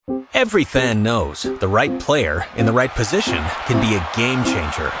Every fan knows the right player in the right position can be a game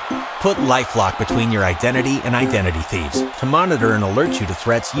changer. Put LifeLock between your identity and identity thieves to monitor and alert you to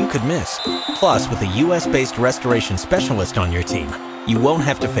threats you could miss. Plus, with a U.S.-based restoration specialist on your team, you won't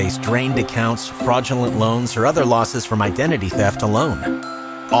have to face drained accounts, fraudulent loans, or other losses from identity theft alone.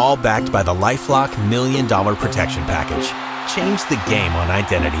 All backed by the LifeLock $1 Million Protection Package. Change the game on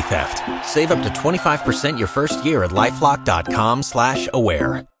identity theft. Save up to 25% your first year at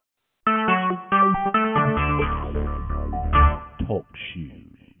LifeLock.com/aware. Talk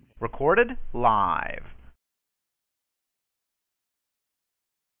shoes. Recorded live.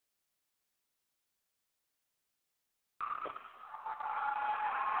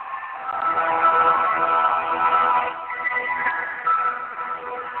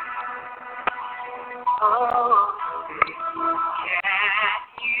 Oh, can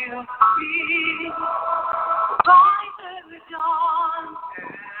you see by the dawn's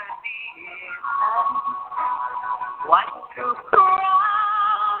early light what so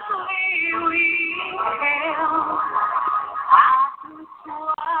proudly we hailed as the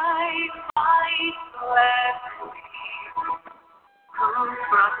twilight gladly could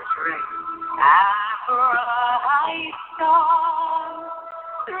frustrate our bright stars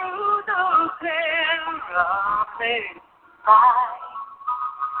through the pyramid light.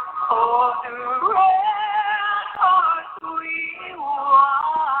 For the red hearts we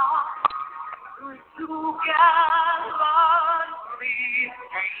walk to gallantly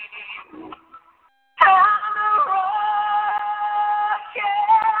aim, and the rocket's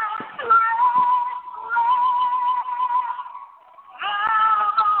red flag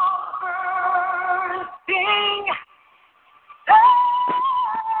now bursting.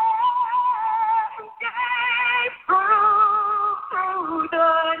 Through the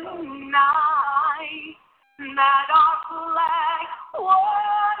night that our flag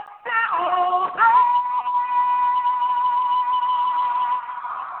was still there.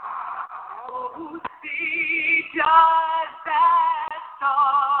 Oh, see just that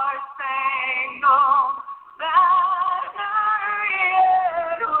star-spangled banner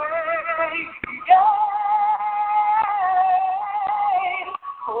yet waving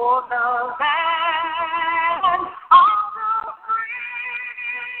for the land of the free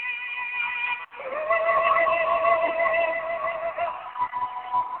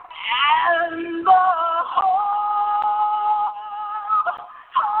and the home of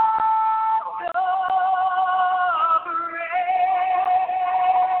the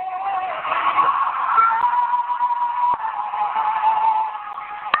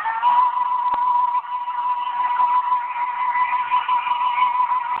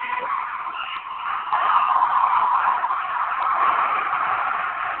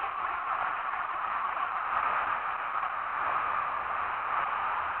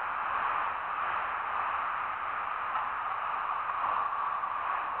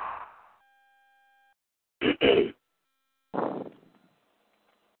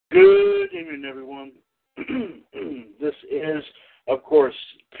Good evening, everyone. This is, of course,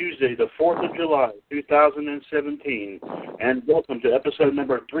 Tuesday, the 4th of July, 2017, and welcome to episode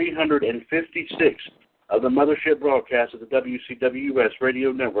number 356 of the Mothership broadcast of the WCWUS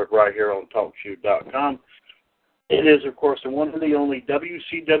radio network right here on TalkShoe.com. It is, of course, the one and the only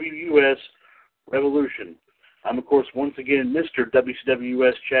WCWUS Revolution. I'm, of course, once again, Mr.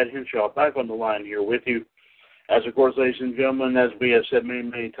 WCWUS Chad Henshaw, back on the line here with you. As, of course, ladies and gentlemen, as we have said many,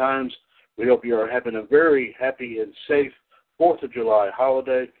 many times, we hope you are having a very happy and safe 4th of July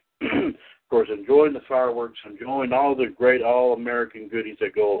holiday. Of course, enjoying the fireworks, enjoying all the great all-American goodies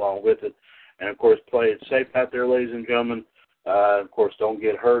that go along with it. And, of course, play it safe out there, ladies and gentlemen. Of course, don't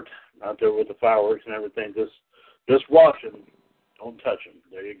get hurt out there with the fireworks and everything. Just watch them. Don't touch them.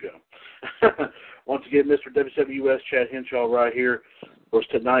 There you go. Once again, Mr. WCWUS Chad Henshaw right here. Of course,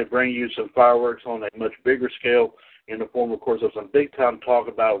 tonight bringing you some fireworks on a much bigger scale in the form, of course, of some big-time talk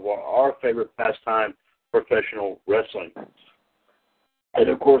about our favorite pastime, professional wrestling. And,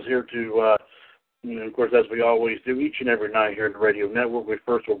 of course, here to, of course, as we always do each and every night here in the radio network, we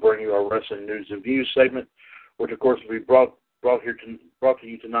first will bring you our wrestling news and views segment, which, of course, will be brought to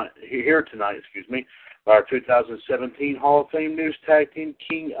you tonight, by our 2017 Hall of Fame News Tag Team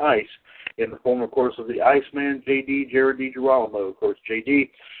King Ice, in the form, of course, of the Iceman, J.D. Jared DiGirolamo. Of course,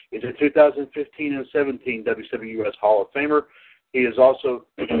 J.D. is a 2015 and 17 WCWUS Hall of Famer. He is also,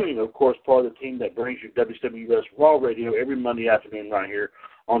 of course, part of the team that brings you WCWUS Raw Radio every Monday afternoon right here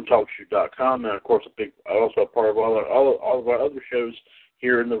on TalkShoe.com, and, of course, also a part of all of our other shows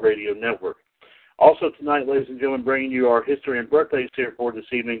here in the radio network. Also tonight, ladies and gentlemen, bringing you our history and birthdays here for this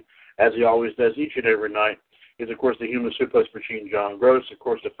evening, as he always does each and every night, is, of course, the Human Suplex Machine, John Gross, of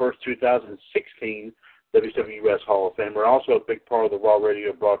course, the first 2016 WCWUS Hall of Famer, also a big part of the Raw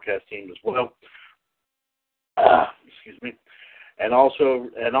Radio broadcast team as well. Excuse me. And also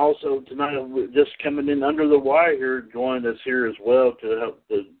tonight, just coming in under the wire here, joining us here as well to help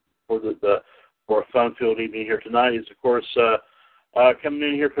for a fun-filled evening here tonight is, of course, coming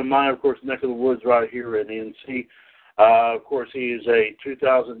in here from my, of course, neck of the woods right here in NC. Of course, he is a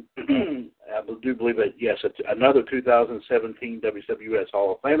 2000, I do believe that, yes, another 2017 WCWUS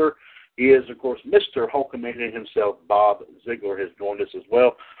Hall of Famer. He is, of course, Mr. Hulkamania himself. Bob Ziegler has joined us as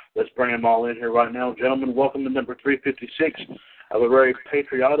well. Let's bring them all in here right now. Gentlemen, welcome to number 356 of a very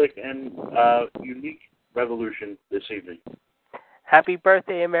patriotic and unique revolution this evening. Happy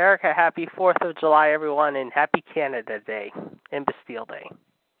birthday, America. Happy 4th of July, everyone, and happy Canada Day and Bastille Day.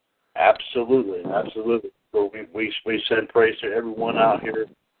 Absolutely, absolutely. So we send praise to everyone out here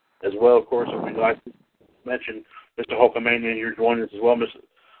as well, of course, and we'd like to mention Mr. Hulkamania here joining us as well. Mr.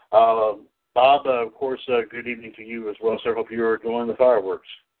 Bob, of course, good evening to you as well, sir. Hope you're enjoying the fireworks.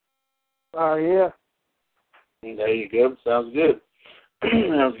 Yeah. There you go. Sounds good.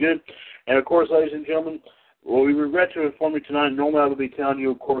 Sounds good. And, of course, ladies and gentlemen, well, we regret to inform you tonight. Normally I would be telling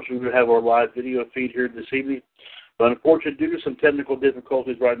you, of course, we would have our live video feed here this evening. But unfortunately, due to some technical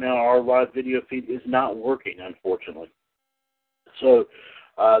difficulties right now, our live video feed is not working, unfortunately. So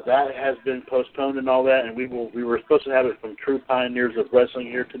that has been postponed and all that, and we were supposed to have it from True Pioneers of Wrestling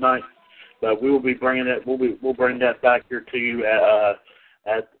here tonight, but we will be bringing it. We'll bring that back here to you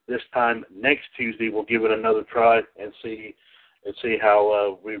at this time next Tuesday. We'll give it another try and see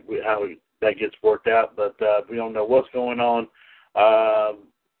how how that gets worked out. But we don't know what's going on.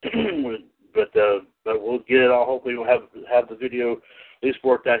 But we'll get it all. Hopefully we'll have the video at least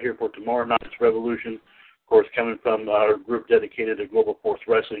worked out here for tomorrow night's Revolution. Of course, coming from our group dedicated to Global Force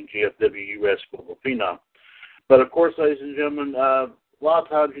Wrestling, GFWUS Global Phenom. But, of course, ladies and gentlemen, a lot of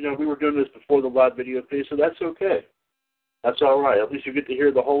times, we were doing this before the live video feed, so that's okay. That's all right. At least you get to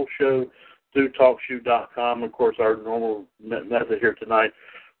hear the whole show through TalkShoe.com. Of course, our normal method here tonight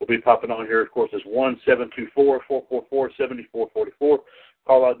will be popping on here. Of course, it's 1-724-444-7444.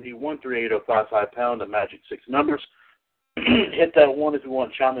 Call out the 1-380-55-pound, the magic 6 numbers. Hit that one if you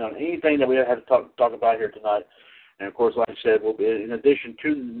want to chime in on anything that we have to talk about here tonight. And, of course, like I said, we'll be, in addition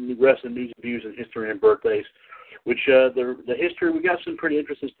to the rest of the news, views, and history and birthdays, which the history, we got some pretty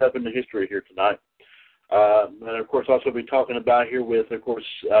interesting stuff in the history here tonight. And, of course, also be talking about here with, of course,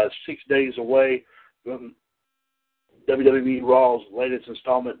 6 days away from WWE Raw's latest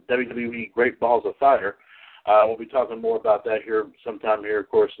installment, WWE Great Balls of Fire. We'll be talking more about that here sometime here, of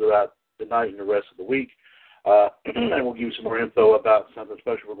course, throughout the night and the rest of the week. And we'll give you some more info about something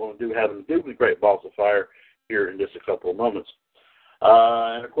special we're going to do, having to do with Great Balls of Fire here in just a couple of moments.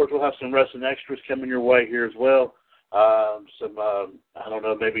 And, of course, we'll have some wrestling extras coming your way here as well. Some, I don't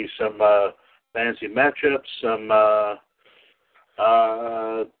know, maybe some fancy matchups, some,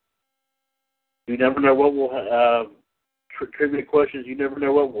 you never know what we'll have, trivia questions, you never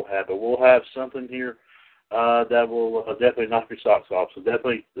know what we'll have, but we'll have something here that will definitely knock your socks off. So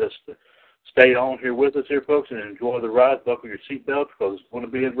definitely just stay on here with us here, folks, and enjoy the ride. Buckle your seatbelt because it's going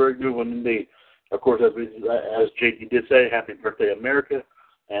to be a very good one indeed. Of course, as JD did say, happy birthday, America.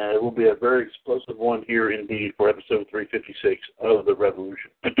 And it will be a very explosive one here indeed for episode 356 of The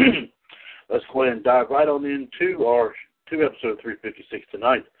Revolution. Let's go ahead and dive right on into our episode 356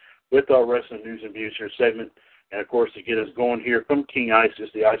 tonight with our wrestling news and views here segment. And, of course, to get us going here from King Ice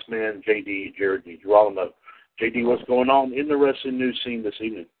is the Iceman, JD, Jared DiGirolamo. JD, what's going on in the wrestling news scene this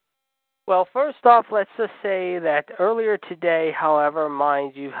evening? Well, first off, let's just say that earlier today,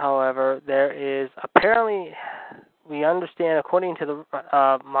 there is apparently, we understand, according to the,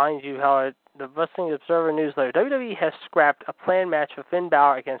 the Wrestling Observer newsletter, WWE has scrapped a planned match of Finn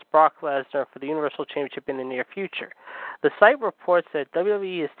Balor against Brock Lesnar for the Universal Championship in the near future. The site reports that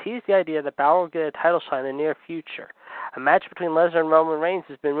WWE has teased the idea that Balor will get a title shot in the near future. A match between Lesnar and Roman Reigns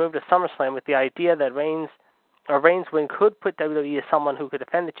has been moved to SummerSlam with the idea that Reigns' win could put WWE as someone who could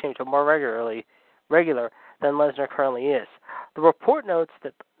defend the championship more regular than Lesnar currently is. The report notes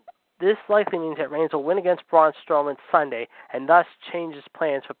that this likely means that Reigns will win against Braun Strowman Sunday and thus changes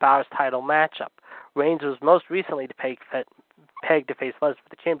plans for Balor's title matchup. Reigns was most recently pegged to face Lesnar for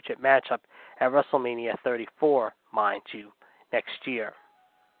the championship matchup at WrestleMania 34, mind you, next year.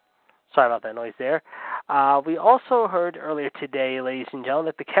 Sorry about that noise there. We also heard earlier today, ladies and gentlemen,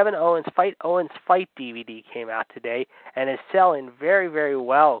 that the Kevin Owens Fight DVD came out today and is selling very, very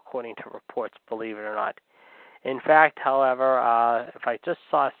well, according to reports, believe it or not. In fact, however, I just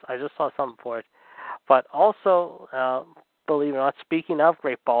saw something for it, but also believe it or not, speaking of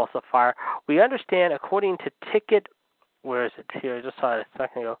Great Balls of Fire, we understand, according to Ticket, where is it here? I just saw it a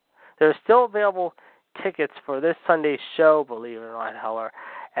second ago. There are still available tickets for this Sunday's show, believe it or not, however.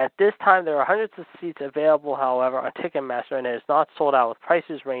 At this time, there are hundreds of seats available, however, on Ticketmaster, and it is not sold out, with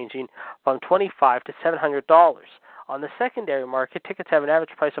prices ranging from $25 to $700. On the secondary market, tickets have an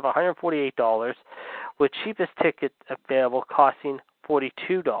average price of $148, with cheapest ticket available costing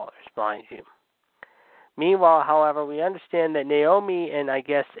 $42, mind you. Meanwhile, however, we understand that Naomi and, I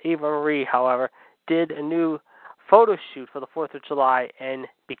guess, Ava Marie, however, did a new photo shoot for the 4th of July and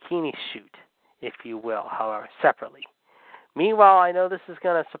bikini shoot, if you will, however, separately. Meanwhile, I know this is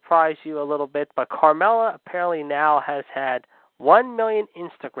going to surprise you a little bit, but Carmella apparently now has had 1 million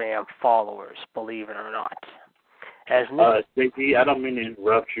Instagram followers, believe it or not. JD, I don't mean to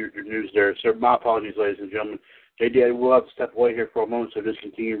interrupt your news there, sir. My apologies, ladies and gentlemen. JD, I will have to step away here for a moment, so just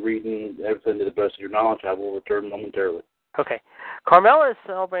continue reading everything to the best of your knowledge. I will return momentarily. Okay. Carmella is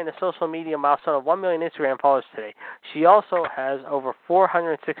celebrating a social media milestone of 1 million Instagram followers today. She also has over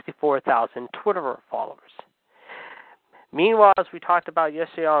 464,000 Twitter followers. Meanwhile, as we talked about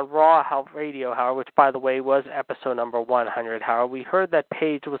yesterday on Raw Radio, however, which, by the way, was episode number 100, however, we heard that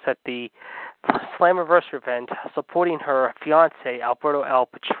Paige was at the Slammiversary event supporting her fiancé, Alberto El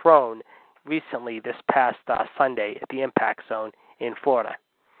Patron, recently this past Sunday at the Impact Zone in Florida.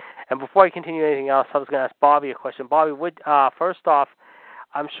 And before I continue anything else, I was going to ask Bobby a question. Bobby, first off,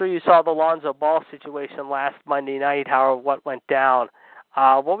 I'm sure you saw the Lonzo Ball situation last Monday night, however, what went down.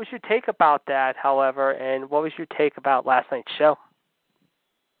 What was your take about that, however, and what was your take about last night's show?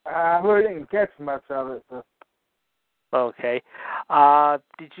 I really didn't catch much of it. So. Okay.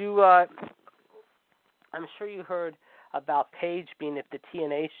 Did you, I'm sure you heard about Paige being at the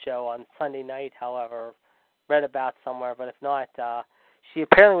TNA show on Sunday night, however, read about somewhere, but if not, she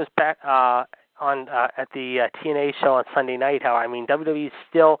apparently was back at the TNA show on Sunday night, however. I mean, WWE is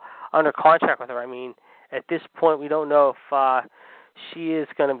still under contract with her. I mean, at this point, we don't know if she is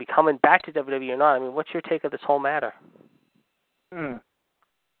going to be coming back to WWE or not. I mean, what's your take of this whole matter? I'm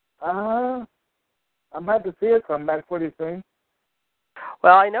happy to see her come back pretty soon.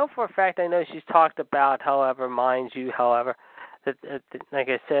 Well, I know for a fact, she's talked about, however, mind you, however, that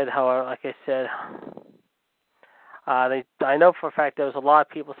I know for a fact there was a lot of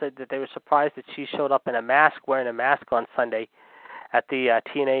people said that they were surprised that she showed up in a mask, wearing a mask on Sunday at the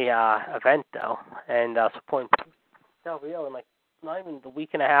TNA event, though, and supporting Del Rio, and like not even the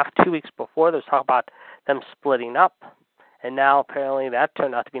week and a half, 2 weeks before, there was talk about them splitting up, and now apparently that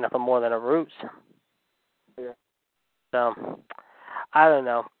turned out to be nothing more than a ruse. Yeah. So, I don't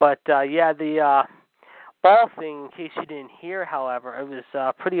know, but the Ball thing, in case you didn't hear, however, it was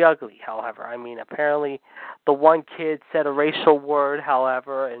pretty ugly, however. I mean, apparently the one kid said a racial word,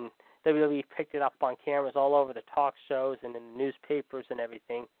 however, and WWE picked it up on cameras all over the talk shows and in the newspapers and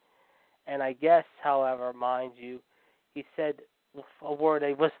everything. And I guess, however, mind you, he said a word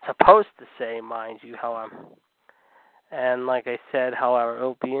he wasn't supposed to say, mind you, however. And like I said, however,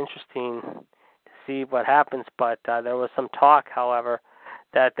 it'll be interesting to see what happens, but there was some talk, however,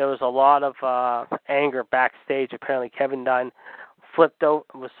 that there was a lot of anger backstage. Apparently Kevin Dunn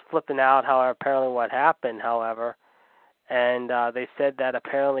was flipping out, however, apparently what happened, however. And they said that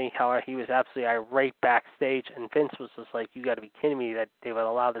apparently, however, he was absolutely irate backstage, and Vince was just like, you got to be kidding me that they would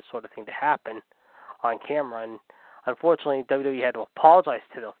allow this sort of thing to happen on camera. And unfortunately, WWE had to apologize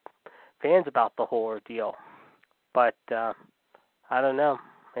to the fans about the whole ordeal. But I don't know.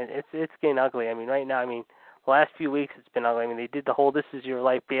 It's getting ugly. I mean, right now, the last few weeks it's been ugly. I mean, they did the whole "This Is Your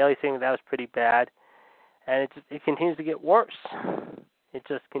Life" Bailey thing. That was pretty bad. And it continues to get worse. It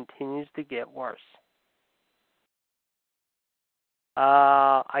just continues to get worse.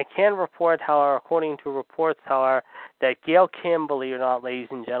 I can report, however, according to reports, however, that Gail Kim, believe it or not, ladies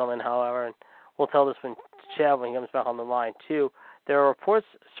and gentlemen, however, and we'll tell this when Chad, when he comes back on the line, too, there are reports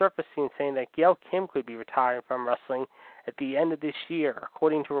surfacing saying that Gail Kim could be retiring from wrestling at the end of this year.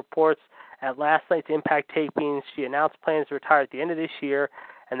 According to reports at last night's Impact tapings, she announced plans to retire at the end of this year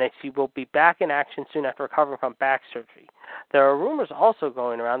and that she will be back in action soon after recovering from back surgery. There are rumors also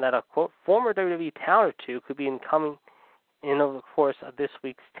going around that a, quote, former WWE talent or two could be coming in over the course of this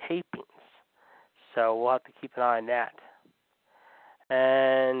week's tapings. So we'll have to keep an eye on that.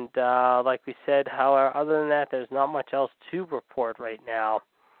 And like we said, however, other than that, there's not much else to report right now.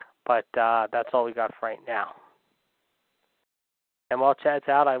 But that's all we got for right now. And while Chad's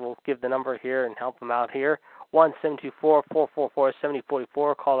out, I will give the number here and help him out here.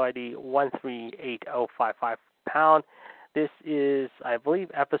 1-724-444-7044, caller ID 138-055#. This is, I believe,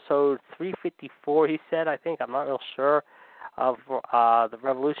 episode 354, he said, I think. I'm not real sure. of the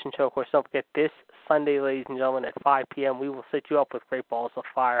Revolution show. Of course, don't forget this Sunday, ladies and gentlemen, at 5 p.m. We will set you up with great balls of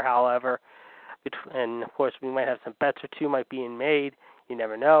fire, however. And, of course, we might have some bets or two might be made. You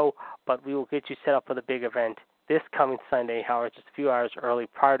never know. But we will get you set up for the big event this coming Sunday, however, just a few hours early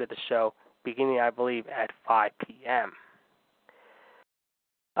prior to the show, beginning, I believe, at 5 p.m.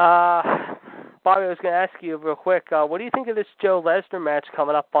 Bobby, I was going to ask you real quick, what do you think of this Joe Lesnar match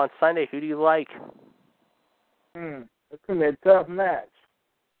coming up on Sunday? Who do you like? It's going to be a tough match.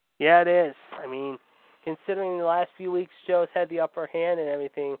 Yeah, it is. I mean, considering the last few weeks Joe's had the upper hand and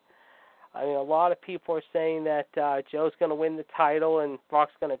everything, I mean, a lot of people are saying that Joe's going to win the title and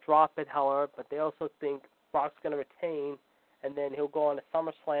Brock's going to drop it, however, but they also think Brock's going to retain, and then he'll go on to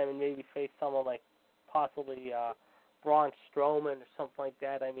SummerSlam and maybe face someone like possibly Braun Strowman or something like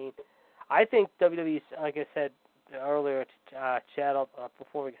that. I mean, I think WWE's, like I said earlier to Chad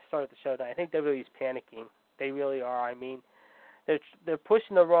before we started the show tonight, I think WWE's panicking. They really are. I mean, they're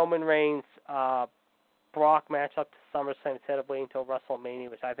pushing the Roman Reigns Brock match up to SummerSlam instead of waiting until WrestleMania,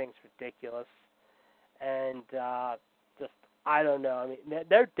 which I think is ridiculous. And just, I don't know. I mean,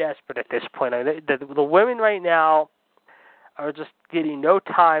 they're desperate at this point. I mean, the women right now are just getting no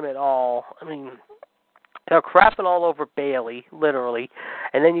time at all. I mean, they're crapping all over Bayley, literally.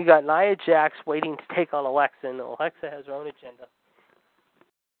 And then you got Nia Jax waiting to take on Alexa, and Alexa has her own agenda.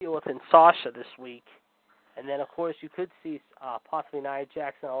 Deal with Sasha this week. And then, of course, you could see possibly Nia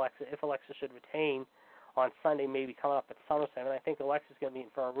Jax and Alexa, if Alexa should retain, on Sunday, maybe coming up at SummerSlam. And I think Alexa's going to be in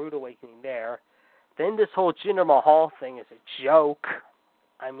for a rude awakening there. Then this whole Jinder Mahal thing is a joke.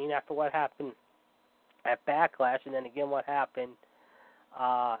 I mean, after what happened at Backlash, and then again what happened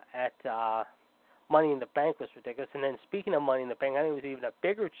at Money in the Bank was ridiculous. And then speaking of Money in the Bank, I think it was even a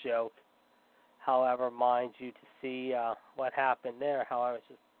bigger joke, however, mind you, to see what happened there. However, it's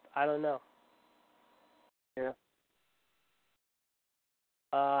just, I don't know. Yeah.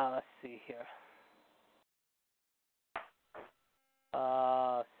 Let's see here.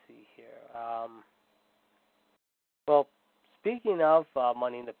 Well, speaking of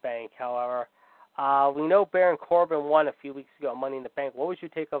Money in the Bank, however, we know Baron Corbin won a few weeks ago Money in the Bank. What was your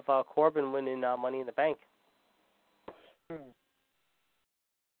take of Corbin winning Money in the Bank? It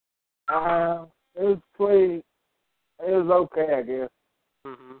was okay, I guess.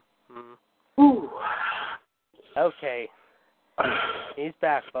 Ooh. Okay. He's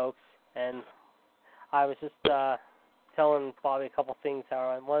back, folks. And I was just telling Bobby a couple things,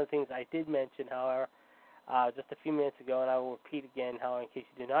 however. And one of the things I did mention, however, just a few minutes ago, and I will repeat again, however, in case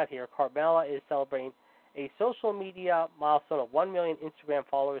you do not hear, Carmella is celebrating a social media milestone of 1 million Instagram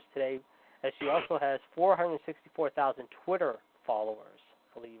followers today, as she also has 464,000 Twitter followers,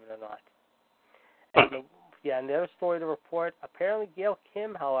 believe it or not. And another story to report, apparently Gail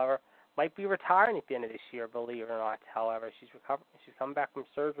Kim, however, might be retiring at the end of this year, believe it or not. However, she's coming back from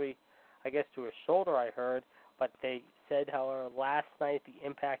surgery, I guess, to her shoulder, I heard. But they said, however, last night, the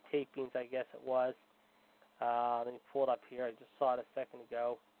Impact tapings, I guess it was. Let me pull it up here. I just saw it a second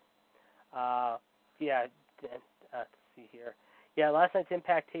ago. Let's see here. Yeah, last night's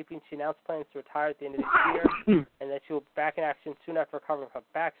Impact taping, she announced plans to retire at the end of this year and that she will be back in action soon after recovering from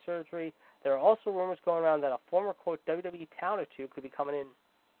back surgery. There are also rumors going around that a former, quote, WWE talent or two could be coming in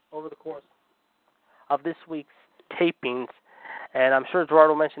over the course of this week's tapings. And I'm sure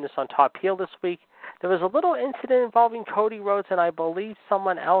Gerardo mentioned this on Top Heel this week. There was a little incident involving Cody Rhodes and I believe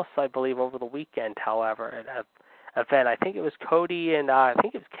someone else, over the weekend, however, at an event. I think it was Cody and I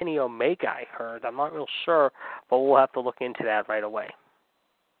think it was Kenny Omega, I heard. I'm not real sure, but we'll have to look into that right away.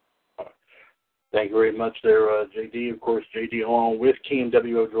 Thank you very much there, JD. Of course, JD along with King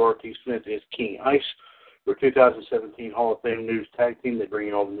WO T. Smith is King Ice. For 2017 Hall of Fame News Tag Team, they bring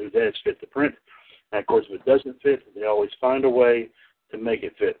in all the news ads fit to print. And, of course, if it doesn't fit, they always find a way to make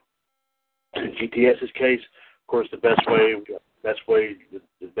it fit. In GTS's case, of course, the best way to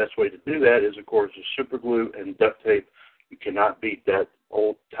do that is, of course, super glue and duct tape. You cannot beat that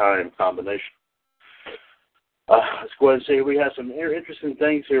old-time combination. Let's go ahead and see. We have some interesting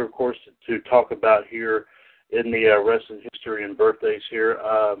things here, of course, to talk about here in the wrestling history and birthdays here.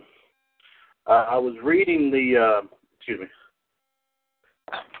 I was reading the, excuse me.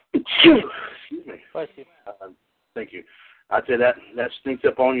 Bless you. Thank you. I'd say that sneaks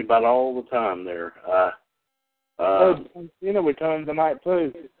up on you about all the time there. Returned tonight,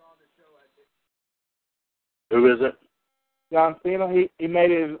 too. Who is it? John Cena, he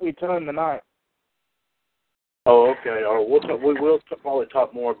made his return tonight. Oh, okay. Or we will probably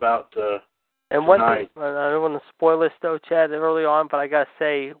talk more about and one thing, I don't want to spoil this, though, Chad, early on, but I got to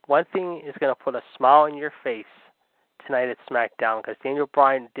say, one thing is going to put a smile on your face tonight at SmackDown, because Daniel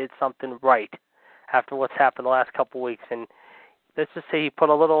Bryan did something right after what's happened the last couple of weeks, and let's just say he put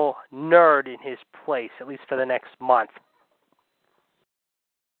a little nerd in his place, at least for the next month.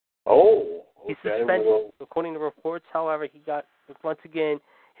 Oh, He's okay. suspended. Well, According to reports, however, he got, once again,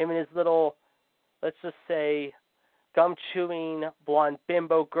 him and his little, let's just say, gum-chewing blonde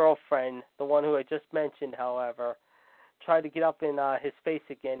bimbo girlfriend, the one who I just mentioned, however, tried to get up in his face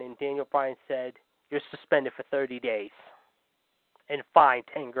again, and Daniel Bryan said, "You're suspended for 30 days and fined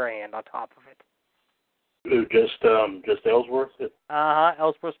 $10,000 on top of it." who, just Ellsworth?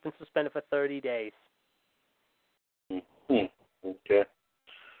 Ellsworth's been suspended for 30 days. Okay.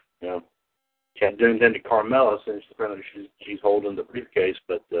 Yeah. Can't do anything to Carmella since apparently she's holding the briefcase,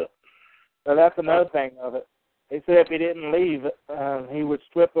 but So that's another thing of it. He said if he didn't leave, he would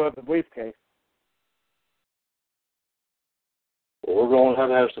strip her of the briefcase. we're going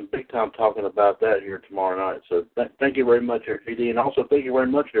to have some big time talking about that here tomorrow night. So thank you very much, JD, and also thank you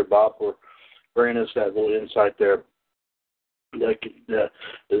very much, there, Bob, for bringing us that little insight there. The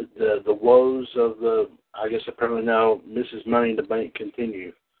woes of the, I guess apparently now Mrs. Money in the Bank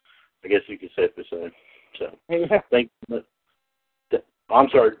continue. I guess you could safely say. So thank you. I'm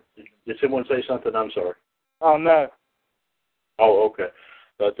sorry. Did someone say something? I'm sorry. Oh, no. Oh, okay.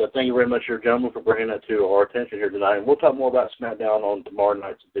 But thank you very much, gentlemen, for bringing that to our attention here tonight. And we'll talk more about SmackDown on tomorrow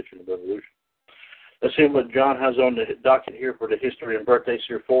night's edition of Evolution. Let's see what John has on the docket here for the history and birthdays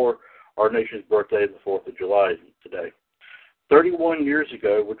here for our nation's birthday, the 4th of July today. 31 years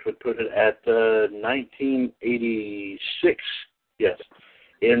ago, which would put it at 1986, yes,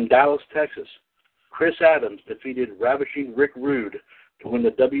 in Dallas, Texas, Chris Adams defeated Ravishing Rick Rude to win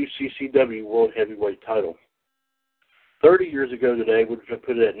the WCCW World Heavyweight title. 30 years ago today, which would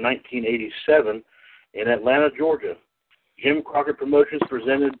put it at 1987, in Atlanta, Georgia, Jim Crockett Promotions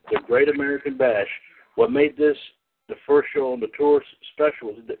presented the Great American Bash. What made this the first show on the tour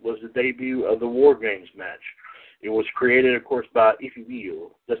special was the debut of the War Games match. It was created, of course, by Dusty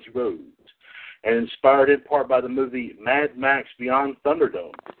Rhodes, and inspired in part by the movie Mad Max Beyond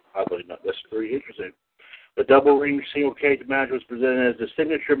Thunderdome. I believe not. That's very interesting. The double ring single cage match was presented as the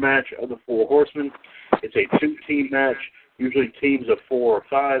signature match of the Four Horsemen. It's a two-team match, usually teams of 4 or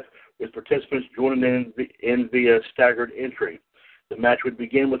 5, with participants joining in via staggered entry. The match would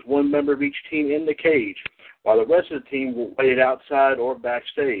begin with one member of each team in the cage, while the rest of the team will wait outside or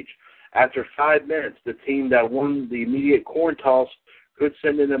backstage. After 5 minutes, the team that won the immediate coin toss could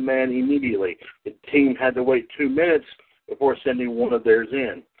send in a man immediately. The team had to wait 2 minutes before sending one of theirs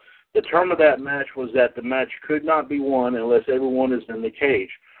in. The term of that match was that the match could not be won unless everyone is in the cage,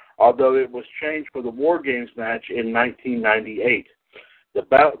 although it was changed for the War Games match in 1998. The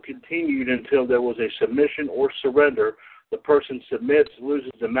bout continued until there was a submission or surrender. The person submits,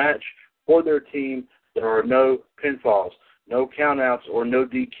 loses the match. For their team, there are no pinfalls, no countouts, or no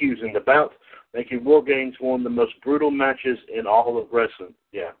DQs in the bout, making War Games one of the most brutal matches in all of wrestling.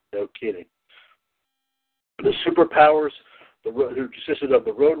 Yeah, no kidding. The Superpowers, who consisted of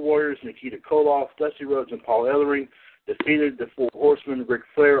the Road Warriors, Nikita Koloff, Dusty Rhodes, and Paul Ellering, defeated the Four Horsemen, Ric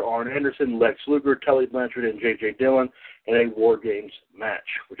Flair, Arn Anderson, Lex Luger, Tully Blanchard, and J.J. Dillon in a War Games match,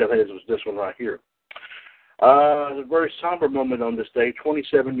 which I think was this one right here. A very somber moment on this day,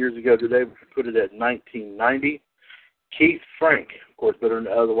 27 years ago today, which we put it at 1990. Keith Frank, of course, better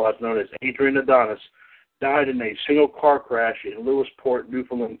otherwise known as Adrian Adonis, died in a single car crash in Lewisport,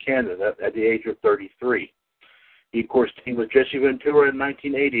 Newfoundland, Canada, at the age of 33. He, of course, teamed with Jesse Ventura in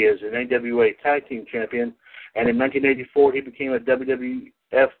 1980 as an AWA Tag Team Champion, and in 1984 he became a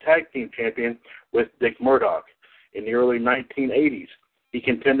WWF Tag Team Champion with Dick Murdoch. In the early 1980s, he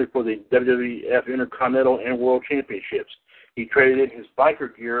contended for the WWF Intercontinental and World Championships. He traded in his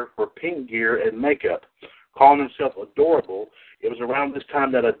biker gear for pink gear and makeup. Calling himself Adorable, it was around this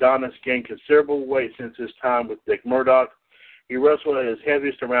time that Adonis gained considerable weight since his time with Dick Murdoch. He wrestled at his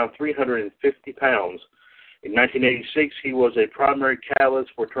heaviest around 350 pounds. In 1986, he was a primary catalyst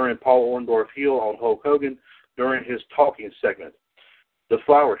for turning Paul Orndorff heel on Hulk Hogan during his talking segment. The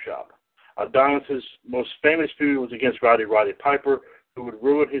Flower Shop. Adonis' most famous feud was against Roddy Piper, who would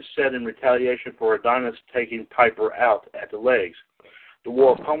ruin his set in retaliation for Adonis taking Piper out at the legs. The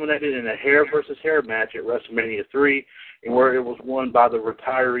war culminated in a hair versus hair match at WrestleMania 3, in where it was won by the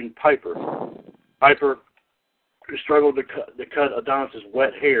retiring Piper. Piper, who struggled to cut Adonis'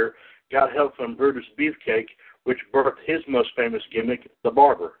 wet hair, got help from Brutus Beefcake, which birthed his most famous gimmick, the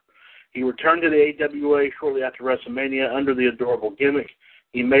Barber. He returned to the AWA shortly after WrestleMania under the Adorable gimmick.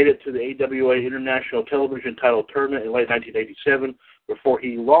 He made it to the AWA International Television Title Tournament in late 1987 before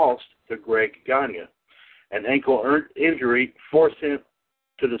he lost to Greg Gagne. An ankle injury forced him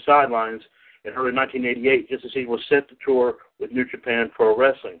to the sidelines in early 1988 just as he was set to tour with New Japan Pro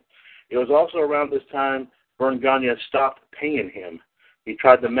Wrestling. It was also around this time Vern Gagne stopped paying him. He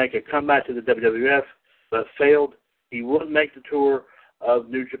tried to make a comeback to the WWF, but failed. He would make the tour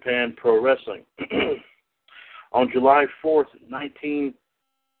of New Japan Pro Wrestling. On July 4th, okay,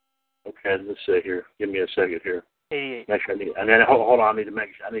 let's see here. Give me a second here. 88. Make sure hold on. I need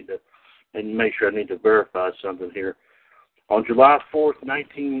to verify something here. On July 4th,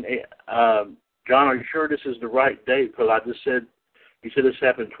 John, are you sure this is the right date? Because I just said, you said this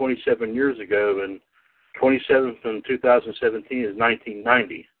happened 27 years ago, and 27 from 2017 is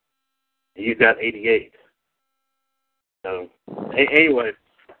 1990. And you got 88. So, anyway,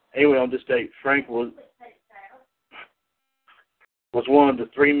 on this date, Frank was one of the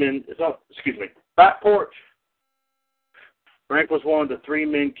three men. Back porch. Frank was one of the three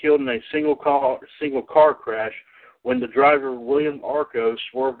men killed in a single car crash when the driver, William Arco,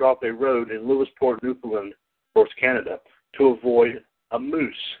 swerved off a road in Lewisport, Newfoundland, of course, Canada, to avoid a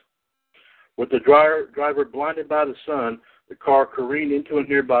moose. With the driver blinded by the sun, the car careened into a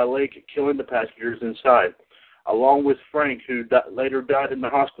nearby lake, killing the passengers inside, along with Frank, who later died in the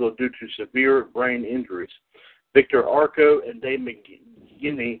hospital due to severe brain injuries. Victor Arco and Dave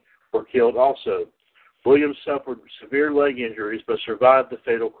McGinney were killed also. Williams suffered severe leg injuries but survived the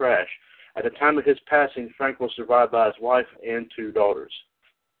fatal crash. At the time of his passing, Frank was survived by his wife and two daughters.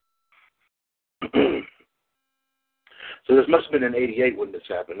 So this must have been in 88 when this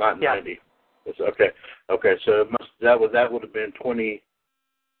happened, not 90. It's, okay, so that would have been 20.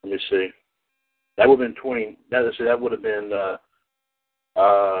 Let me see. That would have been 20. That would have been.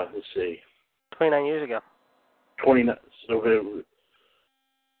 Let's see. 29 years ago. 29. So it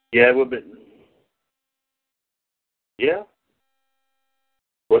would have been. Yeah.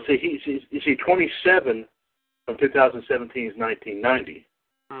 Well, see, you see, 27 from 2017 is 1990.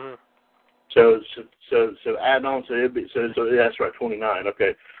 Mm-hmm. So add on, so it'd be so that's right, 29.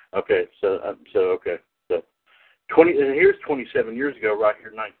 Okay. So 20. And here's 27 years ago, right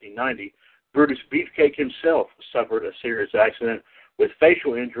here, 1990. Brutus Beefcake himself suffered a serious accident with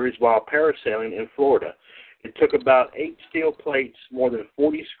facial injuries while parasailing in Florida. It took about 8 steel plates, more than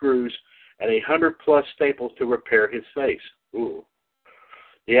 40 screws, and 100+ staples to repair his face. Ooh.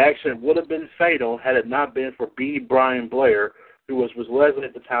 The accident would have been fatal had it not been for B. Brian Blair, who was with Leslie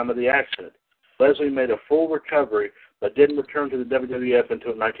at the time of the accident. Leslie made a full recovery, but didn't return to the WWF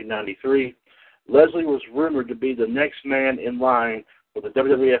until 1993. Leslie was rumored to be the next man in line for the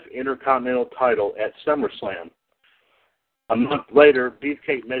WWF Intercontinental title at SummerSlam. A month later,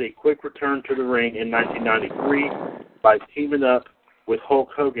 Beefcake made a quick return to the ring in 1993 by teaming up with Hulk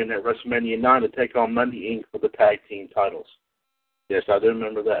Hogan at WrestleMania 9 to take on Money Inc. for the tag team titles. Yes, I do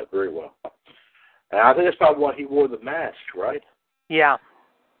remember that very well. And I think that's probably why he wore the mask, right? Yeah.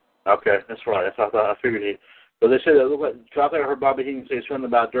 Okay, that's right. I figured he. But they said that. I think I heard Bobby Heenan say something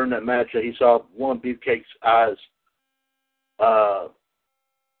about during that match that he saw one of Beefcake's eyes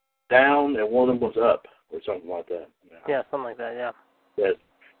down and one of them was up, or something like that. Yeah, something like that. Yeah. That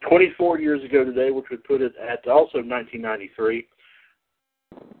 24 years ago today, which would put it at also 1993.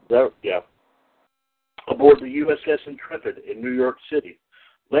 Aboard the USS Intrepid in New York City,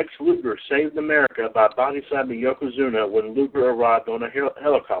 Lex Luger saved America by body-slamming Yokozuna when Luger arrived on a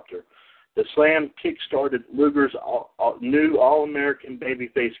helicopter. The slam kick-started Luger's new All-American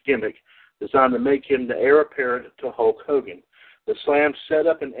babyface gimmick, designed to make him the heir apparent to Hulk Hogan. The slam set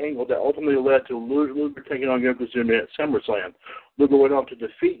up an angle that ultimately led to Luger taking on Yokozuna at SummerSlam. Luger went on to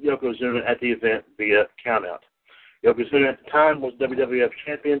defeat Yokozuna at the event via countout. Yokozuna at the time was WWF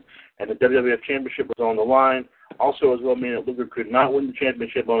champion, and the WWF championship was on the line. Also, as well, meaning that Luger could not win the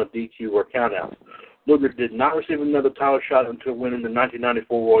championship on a DQ or countout. Luger did not receive another title shot until winning the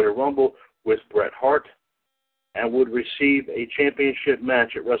 1994 Royal Rumble with Bret Hart, and would receive a championship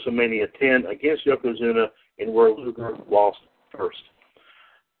match at WrestleMania 10 against Yokozuna, in where Luger lost first.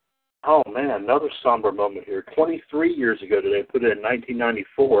 Oh, man, another somber moment here. 23 years ago today, put it in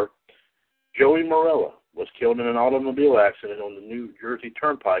 1994, Joey Morella was killed in an automobile accident on the New Jersey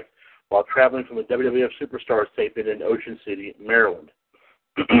Turnpike while traveling from the WWF Superstars taping in Ocean City, Maryland.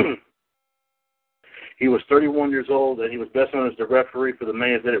 He was 31 years old, and he was best known as the referee for the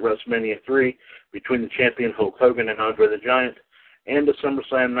main event at WrestleMania 3 between the champion Hulk Hogan and Andre the Giant, and the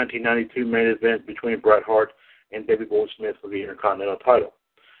SummerSlam 1992 main event between Bret Hart and Davey Boy Smith for the Intercontinental title.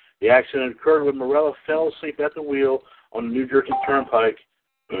 The accident occurred when Morella fell asleep at the wheel on the New Jersey Turnpike.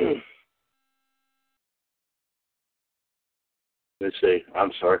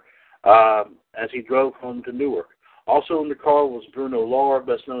 As he drove home to Newark. Also in the car was Bruno Lar,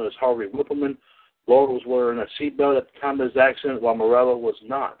 best known as Harvey Whippleman. Lar was wearing a seatbelt at the time of his accident, while Morella was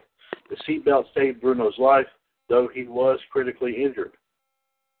not. The seatbelt saved Bruno's life, though he was critically injured.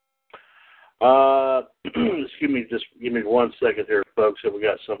 Excuse me, just give me 1 second here, folks. So we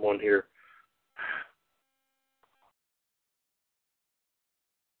got someone here.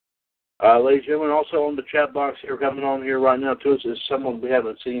 Ladies and gentlemen, also on the chat box here, coming on here right now to us is someone we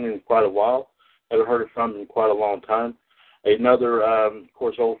haven't seen in quite a while. Haven't heard from in quite a long time. Another, of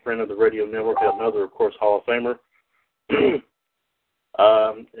course, old friend of the radio network. Another, of course, Hall of Famer.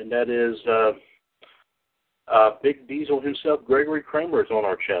 And that is Big Diesel himself, Gregory Kramer, is on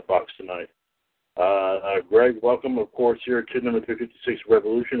our chat box tonight. Greg, welcome, of course, here to number 356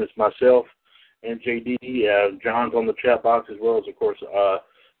 Revolution. It's myself and JD. John's on the chat box, as well as, of course,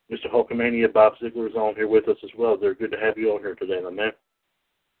 Mr. Hulkamania. Bob Ziegler is on here with us as well. They're good to have you on here today, my man.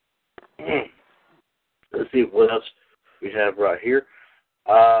 Let's see what else we have right here.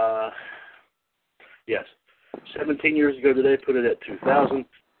 Yes. 17 years ago today, put it at 2000,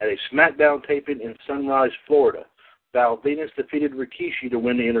 at a SmackDown taping in Sunrise, Florida. Val Venus defeated Rikishi to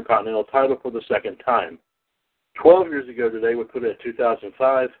win the Intercontinental title for the second time. 12 years ago today, we put it at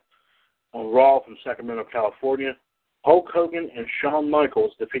 2005, on Raw from Sacramento, California. Hulk Hogan and Shawn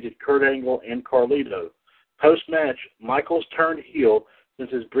Michaels defeated Kurt Angle and Carlito. Post-match, Michaels turned heel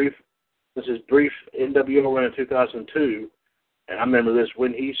since his brief NWO run in 2002, and I remember this,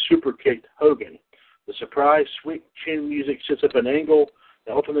 when he super kicked Hogan. The surprise sweet chin music sets up an angle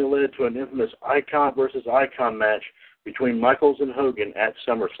that ultimately led to an infamous Icon versus Icon match between Michaels and Hogan at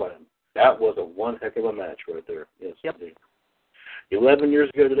SummerSlam. That was a one heck of a match right there. Yes, yep. Indeed. 11 years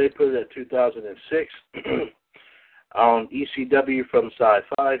ago today, put it at 2006, on ECW from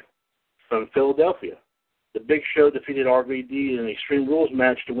Sci-Fi from Philadelphia. The Big Show defeated RVD in an Extreme Rules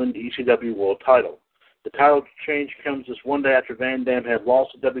match to win the ECW World title. The title change comes just one day after Van Dam had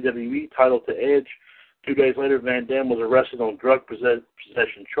lost the WWE title to Edge. 2 days later, Van Dam was arrested on drug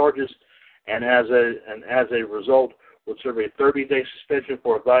possession charges, and as a result, would serve a 30-day suspension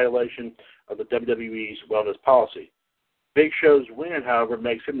for a violation of the WWE's wellness policy. Big Show's win, however,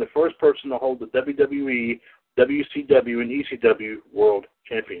 makes him the first person to hold the WWE, WCW, and ECW World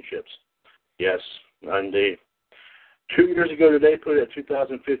Championships. Yes, indeed. 2 years ago today, put it at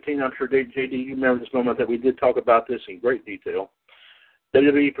 2015, I'm sure, JD, you remember this moment that we did talk about this in great detail.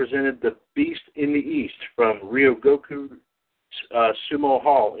 WWE presented the Beast in the East from Ryogoku Sumo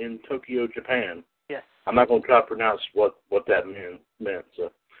Hall in Tokyo, Japan. Yes. I'm not going to try to pronounce what that meant.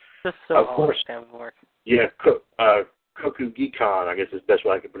 So. Just of course. Work. Yeah, Koku Gikan, I guess is the best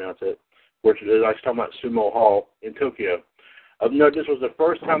way I can pronounce it, which is, I was talking about Sumo Hall in Tokyo. Of note, this was the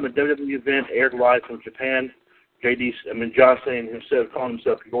first time a WWE event aired live from Japan. John saying himself, calling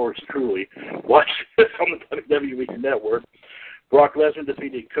himself yours truly, watched this on the WWE Network. Brock Lesnar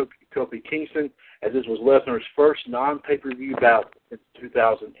defeated Kofi Kingston, as this was Lesnar's first non-pay-per-view bout since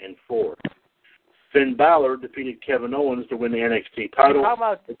 2004. Finn Balor defeated Kevin Owens to win the NXT title. How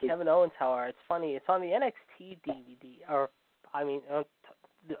about Kevin Owens, however? It's funny. It's on the NXT DVD,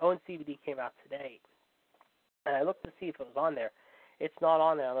 the Owens DVD came out today, and I looked to see if it was on there. It's not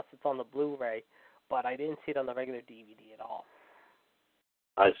on there unless it's on the Blu-ray, but I didn't see it on the regular DVD at all.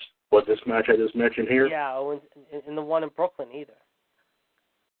 What, this match I just mentioned here? Yeah, Owens, and the one in Brooklyn either.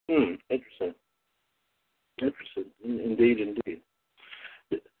 Interesting. Indeed.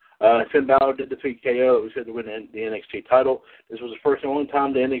 Finn Balor did defeat KO, who said to win the NXT title. This was the first and only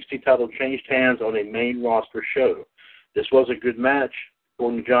time the NXT title changed hands on a main roster show. This was a good match.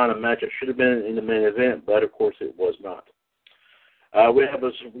 According to John, a match that should have been in the main event, but of course it was not. We have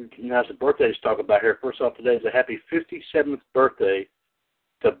some birthdays to talk about here. First off, today is a happy 57th birthday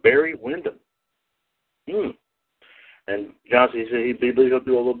to Barry Windham. And John said he believes he'll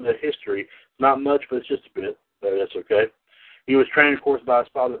do a little bit of history. Not much, but it's just a bit. But that's okay. He was trained, of course, by his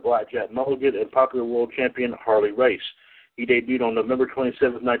father, Blackjack Mulligan, and popular world champion Harley Race. He debuted on November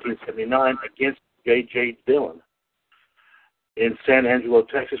 27, 1979, against J.J. Dillon in San Angelo,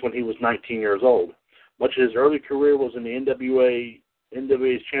 Texas, when he was 19 years old. Much of his early career was in the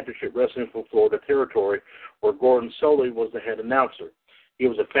NWA's Championship Wrestling for Florida territory, where Gordon Soley was the head announcer. He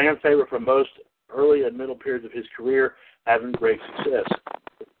was a fan favorite for most early and middle periods of his career, having great success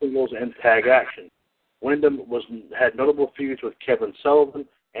with singles and tag action. Windham had notable feuds with Kevin Sullivan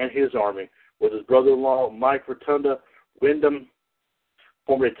and his Army. With his brother-in-law, Mike Rotunda, Windham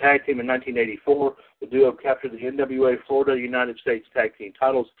formed a tag team in 1984. The duo captured the NWA Florida United States Tag Team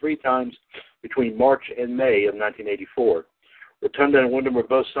titles 3 times between March and May of 1984. Rotunda and Windham were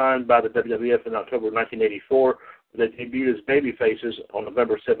both signed by the WWF in October of 1984. They debuted as babyfaces on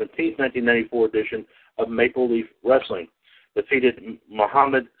November 17, 1994 edition of Maple Leaf Wrestling. Defeated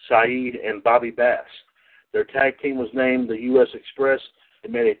Muhammad Saeed and Bobby Bass. Their tag team was named the U.S. Express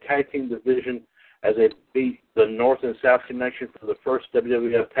and made a tag team division as they beat the North and South Connection for the first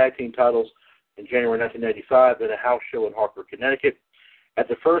WWF tag team titles in January 1985 at a house show in Hartford, Connecticut. At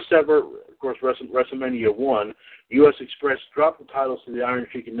the first ever, of course, WrestleMania 1, U.S. Express dropped the titles to the Iron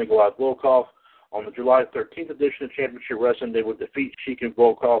Sheik and Nikolai Volkov. On the July 13th edition of Championship Wrestling, they would defeat Sheik and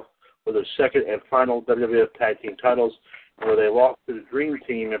Volkov for their second and final WWF Tag Team titles, where they lost to the Dream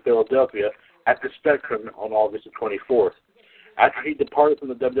Team in Philadelphia at the Spectrum on August the 24th. After he departed from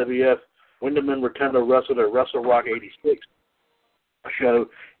the WWF, Wyndham and Rotunda wrestled at Wrestle Rock 86, a show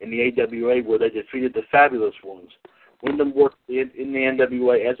in the AWA where they defeated the Fabulous Ones. Wyndham worked in the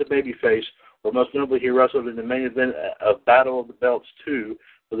NWA as a babyface, where most notably he wrestled in the main event of Battle of the Belts 2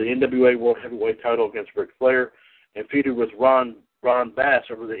 for the NWA World Heavyweight title against Ric Flair, and feuded with Ron Bass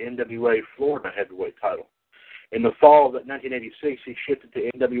over the NWA Florida Heavyweight title. In the fall of 1986, he shifted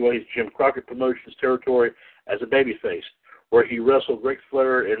to NWA's Jim Crockett Promotions territory as a babyface, where he wrestled Ric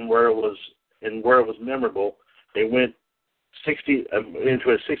Flair and where it was memorable. They went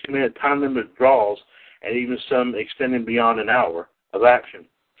into a 60-minute time-limited draws, and even some extending beyond an hour of action.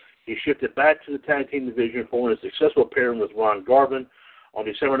 He shifted back to the tag team division, forming a successful pairing with Ron Garvin. On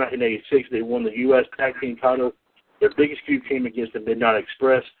December 1986, they won the U.S. Tag Team title. Their biggest feud came against the Midnight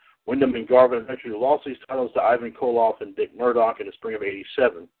Express. Wyndham and Garvin eventually lost these titles to Ivan Koloff and Dick Murdoch in the spring of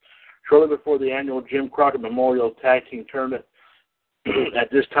 '87. Shortly before the annual Jim Crockett Memorial Tag Team Tournament,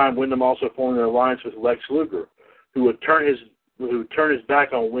 at this time, Wyndham also formed an alliance with Lex Luger, who would turn his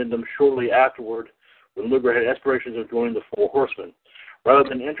back on Wyndham shortly afterward, when Luger had aspirations of joining the Four Horsemen. Rather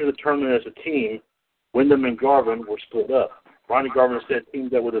than enter the tournament as a team, Wyndham and Garvin were split up. Ronnie Garvin instead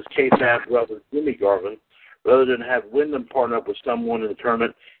teamed up with his K-Fab brother, Jimmy Garvin. Rather than have Wyndham partner up with someone in the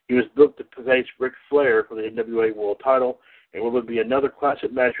tournament, he was booked to face Ric Flair for the NWA World title, and what would be another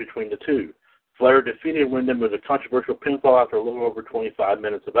classic match between the two. Flair defeated Wyndham with a controversial pinfall after a little over 25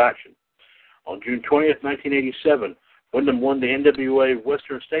 minutes of action. On June 20th, 1987, Wyndham won the NWA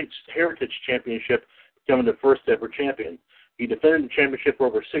Western States Heritage Championship, becoming the first ever champion. He defended the championship for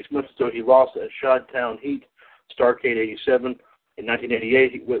over 6 months until he lost at Chi-Town Heat, Starrcade 87. In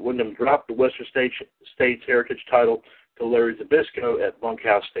 1988, Wyndham dropped the Western States Heritage title to Larry Zbyszko at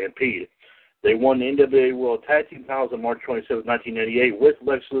Bunkhouse Stampede. They won the NWA World Tag Team titles on March 27, 1988, with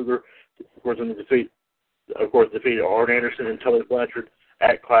Lex Luger, defeated Arn Anderson and Tully Blanchard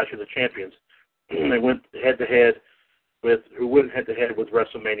at Clash of the Champions. They went head-to-head with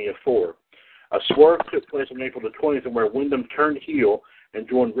WrestleMania 4. A swerve took place on April the 20th, where Wyndham turned heel and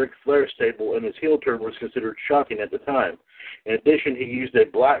joined Ric Flair's stable, and his heel turn was considered shocking at the time. In addition, he used a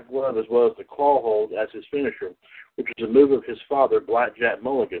black glove as well as the claw hold as his finisher, which was a move of his father, Blackjack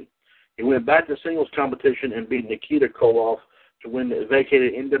Mulligan. He went back to singles competition and beat Nikita Koloff to win the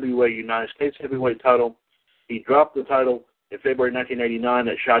vacated NWA United States Heavyweight title. He dropped the title in February 1989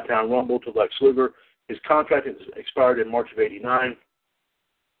 at Chi-Town Rumble to Lex Luger. His contract expired in March of '89.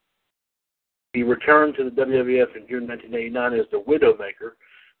 He returned to the WWF in June 1989 as the Widowmaker.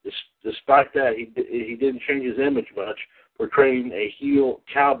 Despite that, he didn't change his image much, portraying a heel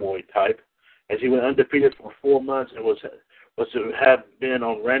cowboy type, as he went undefeated for 4 months and was to have been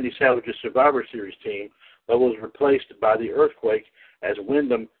on Randy Savage's Survivor Series team, but was replaced by the Earthquake as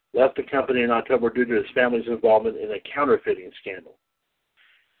Wyndham left the company in October due to his family's involvement in a counterfeiting scandal.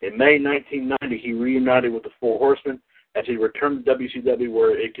 In May 1990, he reunited with the Four Horsemen as he returned to WCW,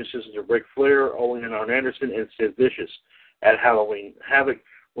 where it consisted of Ric Flair, Ole and Arn Anderson, and Sid Vicious. At Halloween Havoc,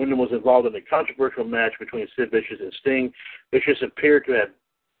 Wyndham was involved in a controversial match between Sid Vicious and Sting. Vicious appeared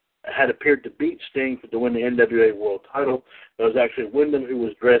to beat Sting to win the NWA World title. It was actually Wyndham who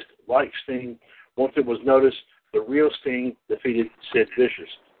was dressed like Sting. Once it was noticed, the real Sting defeated Sid Vicious.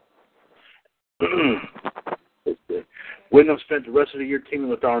 Wyndham spent the rest of the year teaming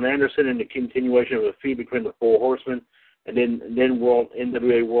with Arn Anderson in the continuation of a feud between the Four Horsemen and then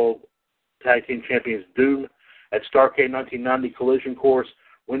NWA World Tag Team Champions Doom. At Starrcade 1990 Collision Course,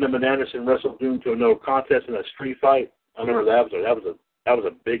 Wyndham and Anderson wrestled Doom to a no contest in a street fight. I remember that was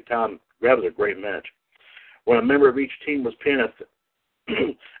a big time. That was a great match. When a member of each team was pinned,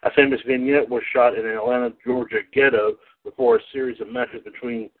 a famous vignette was shot in an Atlanta, Georgia ghetto before a series of matches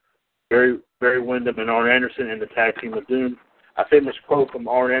between Barry Windham and Arn Anderson and the tag team of Doom. A famous quote from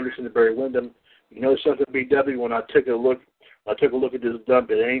Arn Anderson to Barry Windham: "You know something, BW? When I took a look at this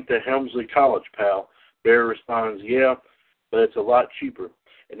dump, it ain't the Helmsley College, pal." Barry responds, "Yeah, but it's a lot cheaper."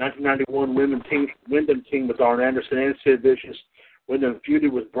 In 1991, Windham teamed with Arn Anderson and Sid Vicious. Windham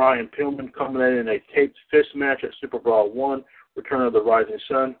feuded with Brian Pillman, culminating in a taped fist match at Super Brawl 1, Return of the Rising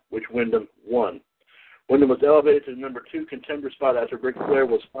Sun, which Windham won. Windham was elevated to the number 2 contender spot after Ric Flair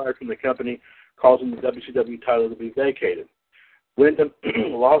was fired from the company, causing the WCW title to be vacated. Windham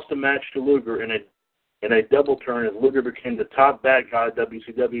lost the match to Luger in a in a double turn as Luger became the top bad guy at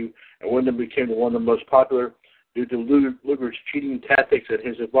WCW, and Wyndham became one of the most popular due to Luger's cheating tactics and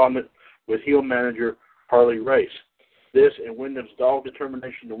his involvement with heel manager Harley Race. This and Wyndham's dogged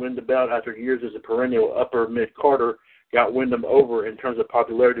determination to win the belt after years as a perennial upper mid-carder got Wyndham over in terms of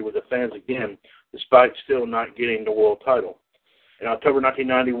popularity with the fans again, despite still not getting the world title. In October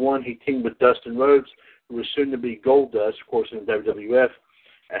 1991, he teamed with Dustin Rhodes, who was soon to be Goldust, of course, in WWF.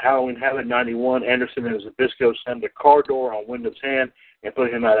 At Halloween Havoc 91, Anderson and Zbyszko slammed a car door on Wyndham's hand and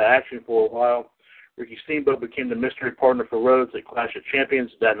put him out of action for a while. Ricky Steamboat became the mystery partner for Rhodes at Clash of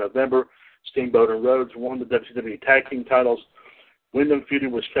Champions that November. Steamboat and Rhodes won the WCW Tag Team titles. Wyndham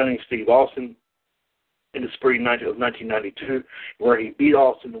feuded with stunning Steve Austin in the spring of 1992, where he beat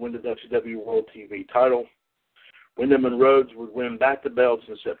Austin to win the WCW World TV title. Wyndham and Rhodes would win back the belts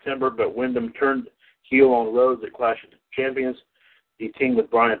in September, but Wyndham turned heel on Rhodes at Clash of Champions. He teamed with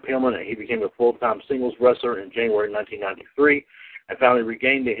Brian Pillman, and he became a full-time singles wrestler in January 1993, and finally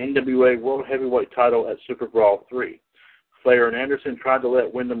regained the NWA World Heavyweight title at Super Brawl 3. Flair and Anderson tried to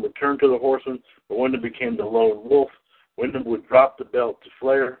let Wyndham return to the Horsemen, but Wyndham became the lone wolf. Wyndham would drop the belt to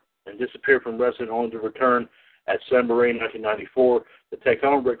Flair and disappear from wrestling, only to return at Summer 1994 to take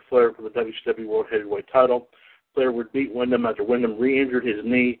on Ric Flair for the WCW World Heavyweight title. Flair would beat Wyndham after Wyndham re-injured his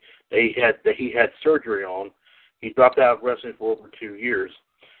knee that he had surgery on. He dropped out of wrestling for over 2 years.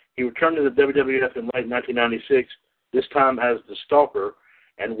 He returned to the WWF in late 1996, this time as the Stalker,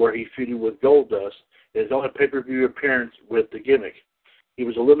 and where he feuded with Goldust, his only pay-per-view appearance with the gimmick. He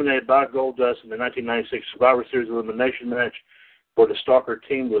was eliminated by Goldust in the 1996 Survivor Series elimination match, where the Stalker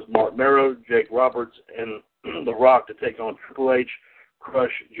teamed with Mark Merrow, Jake Roberts, and The Rock to take on Triple H,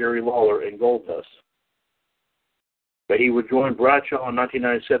 Crush, Jerry Lawler, and Goldust. But he would join Bradshaw in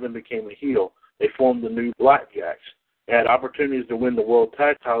 1997 and became a heel. They formed the New Blackjacks. They had opportunities to win the World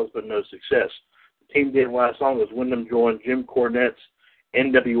Tag titles, but no success. The team didn't last long as Wyndham joined Jim Cornette's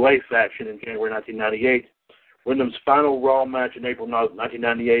NWA faction in January 1998. Wyndham's final Raw match in April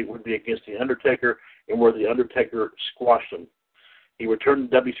 1998 would be against The Undertaker, and where The Undertaker squashed him. He returned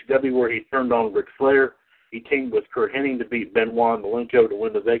to WCW, where he turned on Ric Flair. He teamed with Kurt Hennig to beat Benoit and Malenko to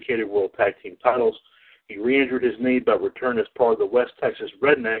win the vacated World Tag Team titles. He re-injured his knee, but returned as part of the West Texas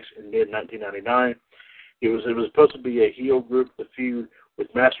Rednecks in mid-1999. It was supposed to be a heel group to feud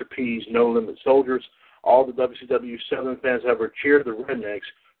with Master P's No Limit Soldiers. All the WCW Southern fans, however, cheered the Rednecks,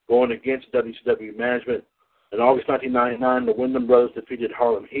 going against WCW management. In August 1999, the Wyndham Brothers defeated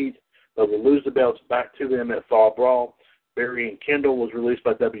Harlem Heat, but would lose the belts back to them at Fall Brawl. Barry and Kendall was released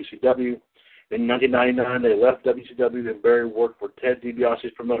by WCW. In 1999, they left WCW, and Barry worked for Ted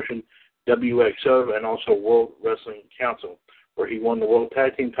DiBiase's promotion, WXO, and also World Wrestling Council, where he won the World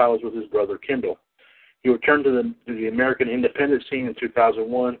Tag Team titles with his brother Kendall. He returned to the American independent scene in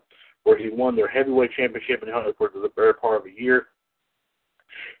 2001, where he won their heavyweight championship and held it for the better part of a year.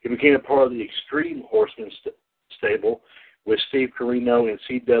 He became a part of the Extreme Horsemen stable with Steve Corino and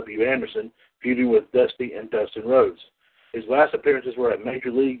C.W. Anderson, feuding with Dusty and Dustin Rhodes. His last appearances were at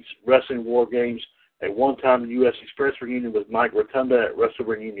Major League Wrestling War Games, a one-time U.S. Express reunion with Mike Rotunda at Wrestle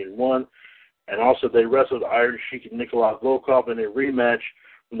Reunion 1, and also they wrestled Iron Sheik and Nikolai Volkov in a rematch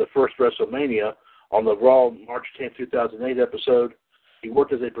from the first WrestleMania on the Raw March 10, 2008 episode. He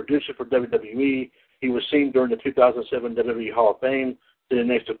worked as a producer for WWE. He was seen during the 2007 WWE Hall of Fame, sitting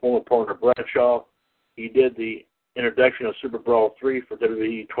next to former partner Bradshaw. He did the introduction of Super Brawl 3 for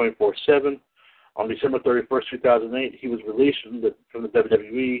WWE 24/7. On December 31st, 2008, he was released from the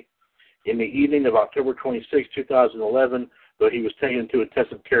WWE. In the evening of October 26, 2011, though he was taken into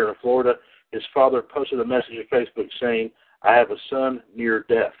intensive care in Florida, his father posted a message on Facebook saying, "I have a son near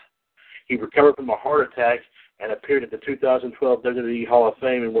death." He recovered from a heart attack and appeared at the 2012 WWE Hall of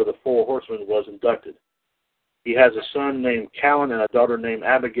Fame, and where the Four Horsemen was inducted. He has a son named Callan and a daughter named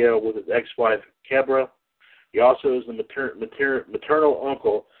Abigail with his ex-wife, Kebra. He also is the maternal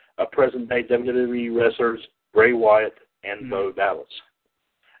uncle of present-day WWE wrestlers Bray Wyatt and Bo Dallas.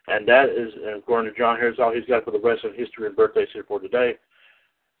 And that is, according to John, here's all he's got for the wrestling history and birthdays here for today.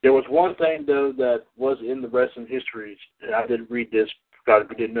 There was one thing, though, that was in the wrestling history, and I did read this, because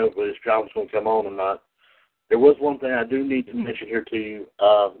we didn't know if this John was going to come on or not. There was one thing I do need to mention here to you,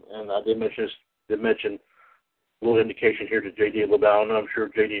 and I did mention a little indication here to JD a little bit. I don't know, I'm sure,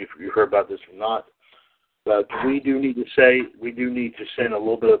 JD, if you heard about this or not. But we do need to send a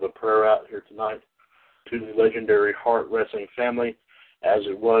little bit of a prayer out here tonight to the legendary Hart Wrestling family, as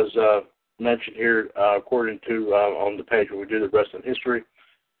it was mentioned here, according to on the page where we do the wrestling history,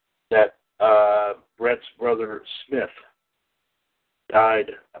 that Brett's brother Smith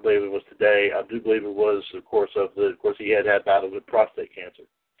died. I believe it was today. I do believe it was, of course, he had battled with prostate cancer.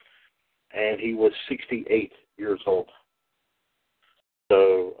 and he was 68 years old.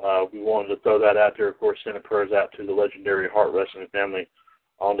 So we wanted to throw that out there. Of course, send prayers out to the legendary Hart Wrestling family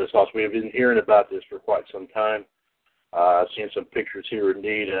on this loss. We have been hearing about this for quite some time. I've seen some pictures here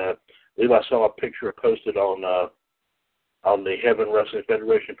indeed. I believe I saw a picture posted on the Heaven Wrestling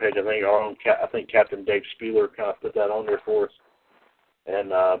Federation page. I think Captain Dave Spieler kind of put that on there for us.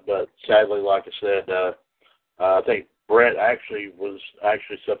 And but sadly, like I said, I think Brett was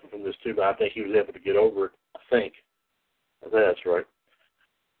suffering from this too, but I think he was able to get over it. I think that's right.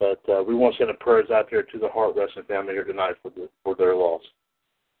 But we want to send prayers out there to the Hart Wrestling family here tonight for their loss.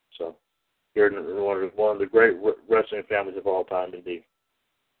 So, here one of the great wrestling families of all time, indeed.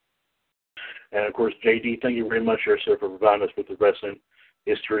 And of course, JD, thank you very much, sir, for providing us with the wrestling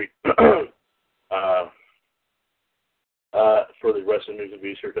history for the wrestling news and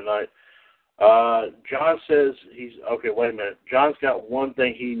views here tonight. John says wait a minute. John's got one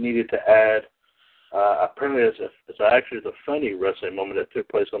thing he needed to add. Apparently, it's actually the funny wrestling moment that took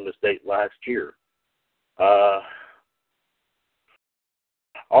place on this date last year.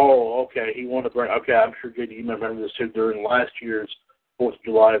 Okay. He wanted to bring. Okay, I'm sure JD, you remember this too. During last year's 4th of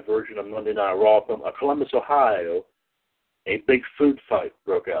July version of Monday Night Raw from Columbus, Ohio, a big food fight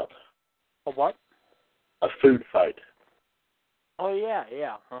broke out. A what? A food fight. Oh yeah.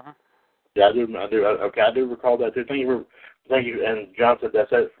 Uh-huh. Yeah, I do. Okay, I do recall that too. Thank you. And John said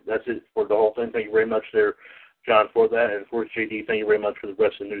that's it for the whole thing. Thank you very much there, John, for that. And of course, JD, thank you very much for the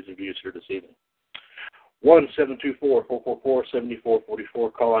rest of the news and views here this evening.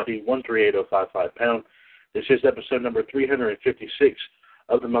 1-724-444-7444, call ID 138055#. This is episode number 356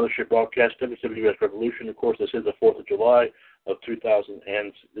 of the Mothership Broadcast, WCWUS Revolution. Of course, this is the 4th of July of 2000,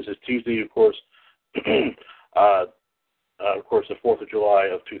 and this is Tuesday, of course, the 4th of July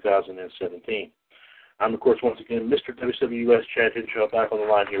of 2017. I'm, of course, once again, Mr. WCWUS Chad Henshaw, back on the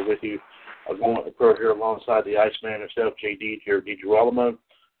line here with you. I'm going to go here alongside the Iceman himself, JD, Jared DiGirolamo, of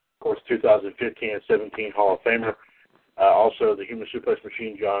course, 2015 and 17 Hall of Famer. Also, the Human Suplex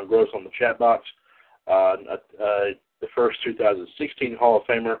Machine, John Gross, on the chat box. The first 2016 Hall of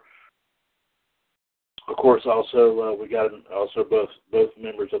Famer. Of course, also we got also both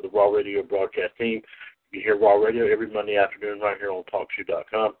members of the Raw Radio broadcast team. You hear Raw Radio every Monday afternoon right here on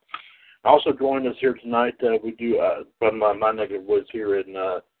TalkShoe.com. Also joining us here tonight, we do from my neck of the woods here in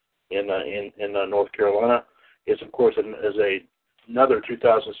North Carolina. Is of course another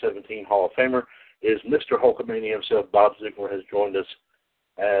 2017 Hall of Famer is Mr. Hulkamania himself. Bob Ziegler has joined us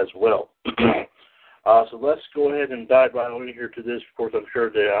as well. So let's go ahead and dive right on in here to this. Of course, I'm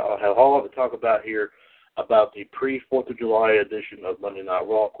sure I'll have all of it to talk about here about the pre-4th of July edition of Monday Night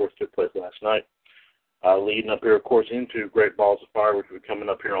Raw. Of course, took place last night. Leading up here, of course, into Great Balls of Fire, which will be coming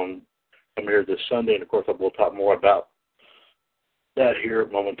up here this Sunday. And, of course, we'll talk more about that here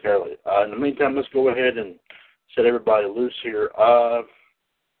momentarily. In the meantime, let's go ahead and set everybody loose here.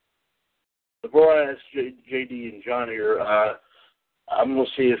 Before I ask JD and John here, I'm going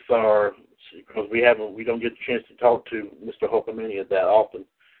to see because we don't get the chance to talk to Mr. Hulkamania that often.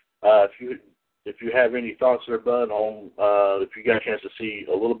 If you have any thoughts there, Bud, on if you got a chance to see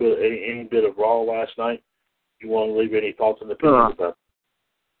a little bit, any bit of Raw last night, you want to leave any thoughts and opinions about it?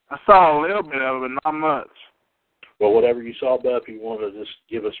 I saw a little bit of it, not much. Well, whatever you saw, Bud, if you want to just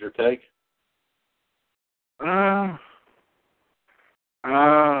give us your take. I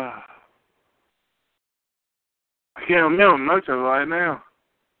can't remember much of it right now.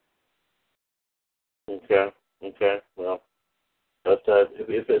 Okay. Well, but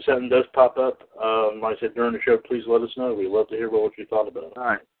if something does pop up, like I said during the show, please let us know. We'd love to hear what you thought about it. All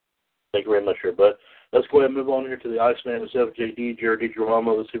right. Thank you very much, sir. But let's go ahead and move on here to the Iceman himself, JD, Jared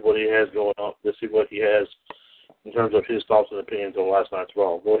DiGirolamo. Let's see what he has going on. Let's see what he has in terms of his thoughts and opinions on last night's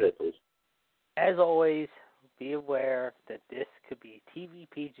Raw. Go ahead, please. As always, be aware that this could be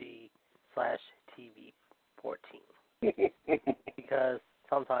TVPG/TV14 because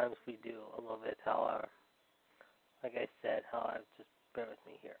sometimes we do a little bit, however. Like I said, just bear with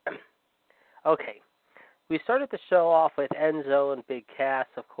me here. Okay. We started the show off with Enzo and Big Cass,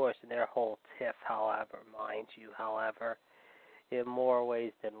 of course, in their whole tiff, however, mind you, in more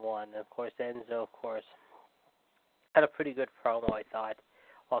ways than one. Of course, Enzo, had a pretty good promo, I thought,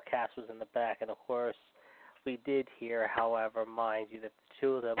 while Cass was in the back. And, of course, we did hear, however, mind you, that the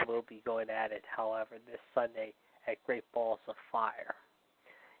two of them will be going at it, however, this Sunday at Great Balls of Fire.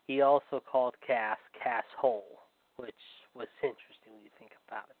 He also called Cass Hole, which was interesting when you think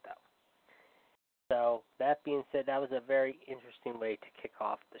about it, though. So, that being said, that was a very interesting way to kick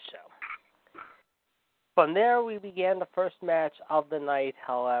off the show. From there, we began the first match of the night,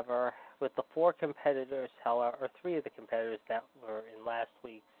 however, with the four competitors, or three of the competitors that were in last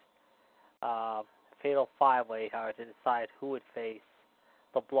week's Fatal 5-Way, however, to decide who would face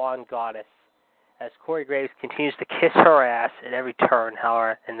the Blonde Goddess, as Corey Graves continues to kiss her ass at every turn,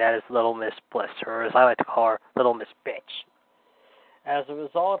 however, and that is Little Miss Bliss, or as I like to call her, Little Miss Bitch. As a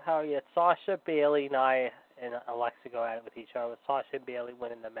result, however, you had Sasha, Bayley, Nia, and Alexa go at it with each other, with Sasha and Bayley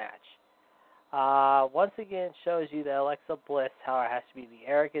winning the match. Once again, it shows you that Alexa Bliss, however, has to be the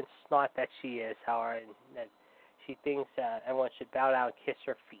arrogant snot that she is, however, and that she thinks everyone should bow down and kiss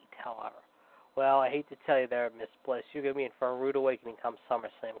her feet, however. Well, I hate to tell you there, Miss Bliss, you're going to be in for a rude awakening come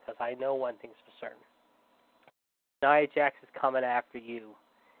SummerSlam, because I know one thing's for certain. Nia Jax is coming after you,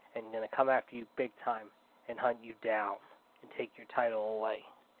 and going to come after you big time, and hunt you down, and take your title away.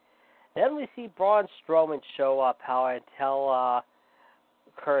 Then we see Braun Strowman show up, however, and tell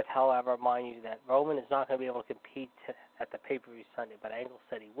Kurt, however, mind you, that Roman is not going to be able to compete at the pay-per-view Sunday, but Angle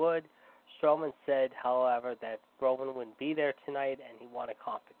said he would. Strowman said, however, that Roman wouldn't be there tonight, and he wanted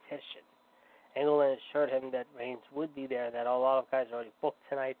competition. Angle then assured him that Reigns would be there, that a lot of guys are already booked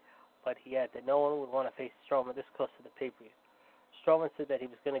tonight, but he had that no one would want to face Strowman this close to the pay-per-view. Strowman said that he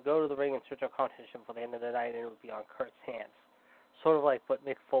was going to go to the ring and search for competition for the end of the night, and it would be on Kurt's hands. Sort of like what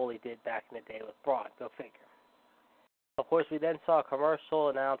Mick Foley did back in the day with Braun. Go figure. Of course, we then saw a commercial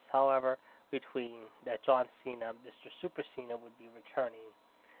announced, however, between that John Cena, Mr. Super Cena, would be returning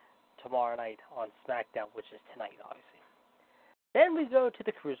tomorrow night on SmackDown, which is tonight, obviously. Then we go to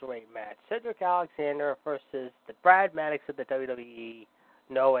the Cruiserweight match. Cedric Alexander versus the Brad Maddox of the WWE,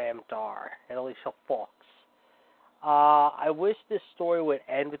 Noam Dar, and Alicia Fox. I wish this story would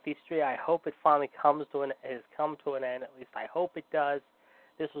end with these three. I hope it finally has come to an end. At least I hope it does.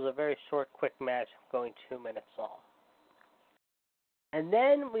 This was a very short, quick match, going 2 minutes long. And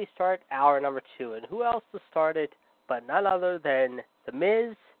then we start hour number 2. And who else to start it but none other than The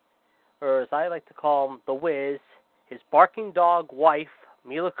Miz, or as I like to call him, The Wiz, his barking dog wife,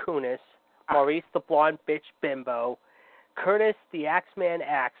 Mila Kunis, Maurice the blonde bitch bimbo, Curtis the Axeman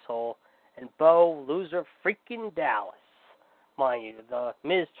Axel, and Bo Loser freaking Dallas. Mind you, the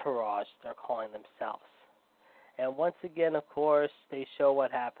Miz Tourage, they're calling themselves. And once again, of course, they show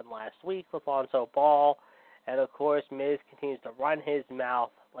what happened last week with Lonzo Ball. And of course, Miz continues to run his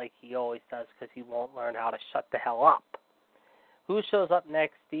mouth like he always does because he won't learn how to shut the hell up. Who shows up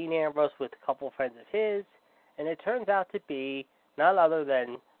next? Dean Ambrose with a couple of friends of his. And it turns out to be none other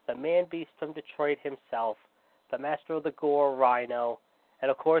than the man-beast from Detroit himself, the master of the gore, Rhino, and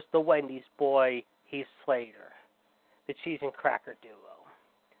of course the Wendy's boy, Heath Slater, the cheese and cracker duo.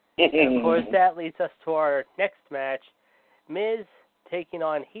 And of course that leads us to our next match, Miz taking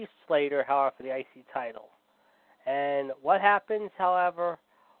on Heath Slater, however, for the IC title. And what happens, however,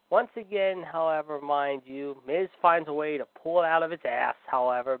 once again, however, mind you, Miz finds a way to pull it out of his ass,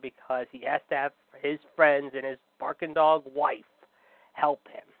 however, because he has to have his friends and his barking dog wife help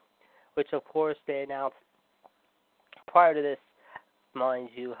him, which, of course, they announced prior to this, mind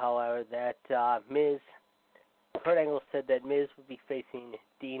you, however, that Kurt Angle said that Miz would be facing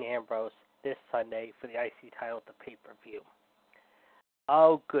Dean Ambrose this Sunday for the IC title at the pay-per-view.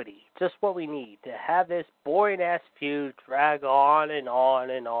 Oh, goody. Just what we need to have this boring-ass feud drag on and on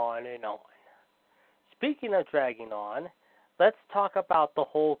and on and on. Speaking of dragging on, let's talk about the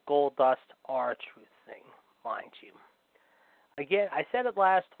whole Goldust R-Truth thing, mind you. Again, I said it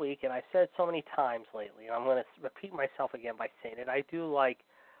last week, and I said it so many times lately, and I'm going to repeat myself again by saying it. I do like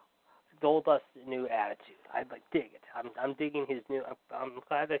Goldust's new attitude. I dig it. I'm digging his new... I'm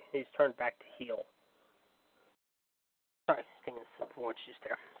glad that he's turned back to heel. Sorry, taking some orange juice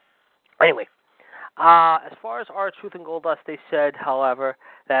there. Anyway, as far as R-Truth and Goldust, they said, however,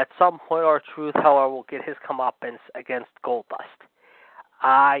 that at some point R-Truth, however, will get his comeuppance against Goldust.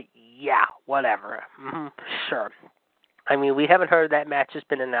 Yeah, whatever. Sure. I mean, we haven't heard that match has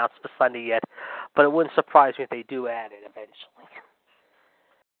been announced for Sunday yet, but it wouldn't surprise me if they do add it eventually.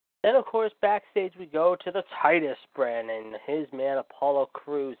 Then, of course, backstage we go to the Titus brand and his man Apollo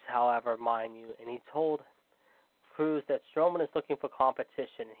Crews, however, mind you, and he told Crews that Strowman is looking for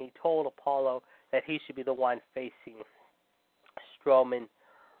competition. He told Apollo that he should be the one facing Strowman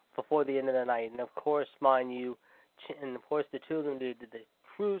before the end of the night. And of course, mind you, and of course the two of them did the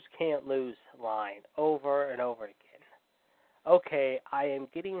Crews can't lose line over and over again. Okay, I am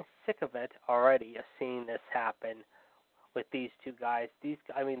getting sick of it already of seeing this happen with these two guys.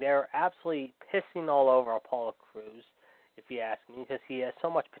 They're absolutely pissing all over Apollo Crews, if you ask me, because he has so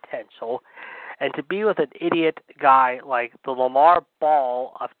much potential. And to be with an idiot guy like the Lamar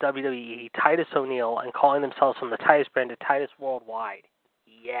Ball of WWE, Titus O'Neil, and calling themselves from the Titus brand to Titus Worldwide,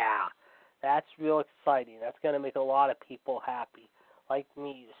 yeah, that's real exciting. That's going to make a lot of people happy. Like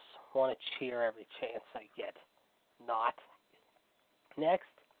me, just want to cheer every chance I get. Not. Next,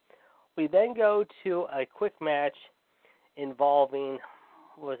 We then go to a quick match involving,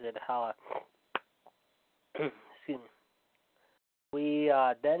 excuse me. We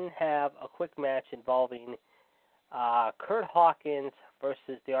then have a quick match involving Kurt Hawkins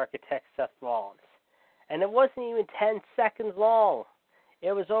versus the Architect Seth Rollins. And it wasn't even 10 seconds long.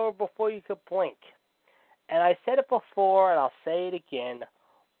 It was over before you could blink. And I said it before, and I'll say it again.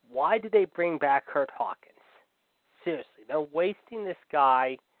 Why did they bring back Kurt Hawkins? Seriously, they're wasting this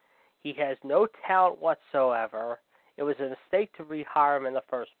guy. He has no talent whatsoever. It was a mistake to rehire him in the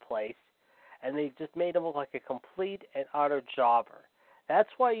first place. And they just made him look like a complete and utter jobber. That's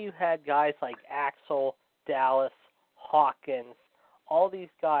why you had guys like Axel, Dallas, Hawkins, all these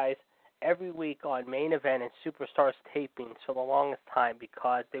guys every week on Main Event and Superstars tapings for the longest time,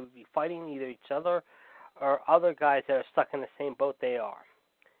 because they would be fighting either each other or other guys that are stuck in the same boat they are.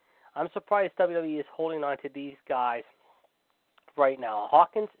 I'm surprised WWE is holding on to these guys right now.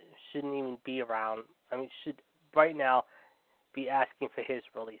 Hawkins shouldn't even be around. Should right now be asking for his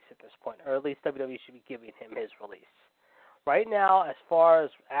release at this point, or at least WWE should be giving him his release. Right now, as far as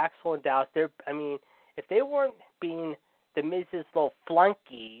Axel and Dallas, if they weren't being the Miz's little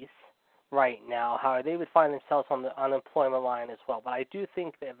flunkies right now, however, they would find themselves on the unemployment line as well. But I do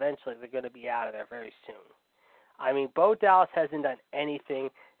think that eventually they're going to be out of there very soon. Bo Dallas hasn't done anything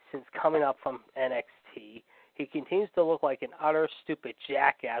since coming up from NXT. He continues to look like an utter stupid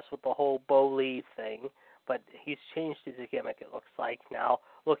jackass with the whole Bo Lee thing, but he's changed his gimmick, it looks like, now,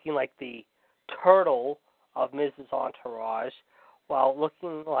 looking like the turtle of Mrs. Entourage, while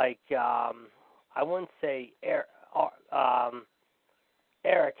looking like, I wouldn't say Eric,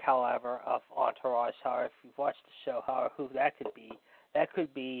 however, of Entourage. However, if you've watched the show, however, who that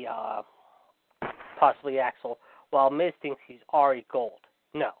could be possibly Axel, while Miz thinks he's Ari Gold.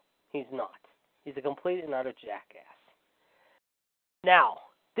 No, he's not. He's a complete and utter jackass. Now,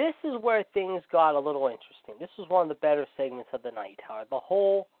 this is where things got a little interesting. This was one of the better segments of the night, however. The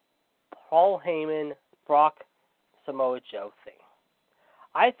whole Paul Heyman, Brock, Samoa Joe thing.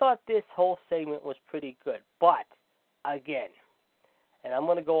 I thought this whole segment was pretty good, but, again, and I'm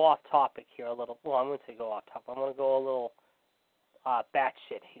going to go off topic here a little. Well, I'm going to say go off topic. I'm going to go a little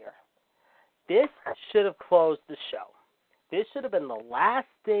batshit here. This should have closed the show. This should have been the last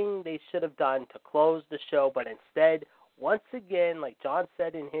thing they should have done to close the show, but instead, once again, like John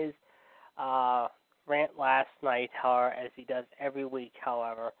said in his rant last night, however, as he does every week,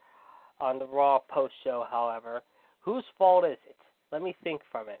 however, on the Raw post-show, however, whose fault is it? Let me think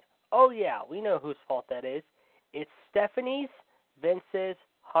from it. Oh, yeah, we know whose fault that is. It's Stephanie's, Vince's,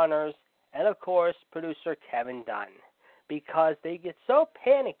 Hunter's, and, of course, producer Kevin Dunn, because they get so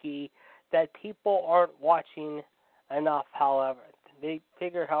panicky that people aren't watching enough, however. They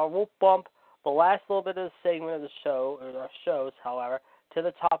figure how we'll bump the last little bit of the segment of the show, or our shows, however, to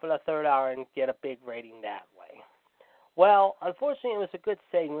the top of the third hour and get a big rating that way. Well, unfortunately, it was a good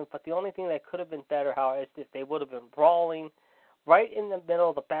segment, but the only thing that could have been better, however, is if they would have been brawling right in the middle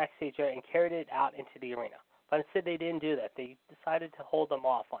of the backstage area and carried it out into the arena. But instead, they didn't do that. They decided to hold them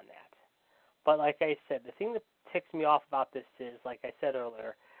off on that. But like I said, the thing that ticks me off about this is, like I said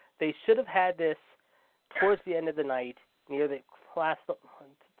earlier, they should have had this towards the end of the night, near the last,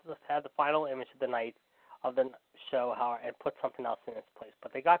 had the final image of the night of the show, however, and put something else in its place.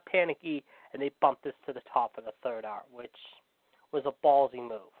 But they got panicky, and they bumped this to the top of the third hour, which was a ballsy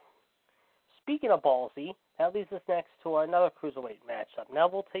move. Speaking of ballsy, that leads us next to another cruiserweight matchup.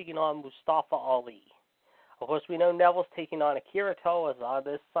 Neville taking on Mustafa Ali. Of course, we know Neville's taking on Akira Tozawa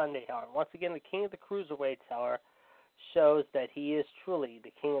this Sunday, however. Once again, the king of the cruiserweights, however, shows that he is truly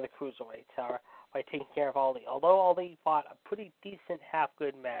the king of the cruiserweights, however, by taking care of Ali. Although Ali fought a pretty decent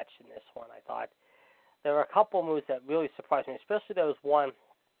half-good match in this one, I thought. There were a couple moves that really surprised me, especially there was one,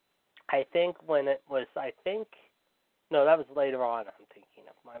 I think, when it was, no, that was later on, I'm thinking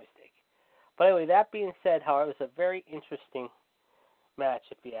of, my mistake. But anyway, that being said, however, it was a very interesting match,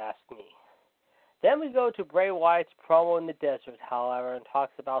 if you ask me. Then we go to Bray Wyatt's promo in the desert, however, and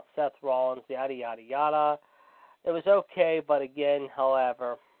talks about Seth Rollins, yada, yada, yada. It was okay, but again,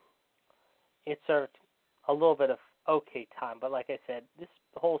 however, it served a little bit of okay time. But like I said, this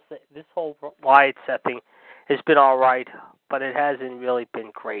whole Wyatt Seth thing has been all right, but it hasn't really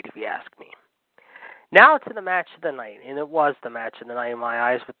been great, if you ask me. Now to the match of the night, and it was the match of the night in my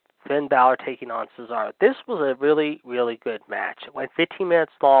eyes, with Finn Balor taking on Cesaro. This was a really, really good match. It went 15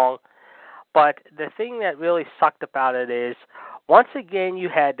 minutes long, but the thing that really sucked about it is, once again, you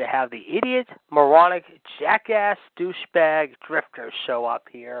had to have the idiot, moronic, jackass, douchebag drifter show up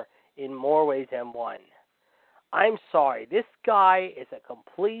here in more ways than one. I'm sorry, this guy is a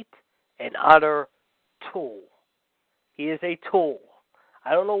complete and utter tool. He is a tool.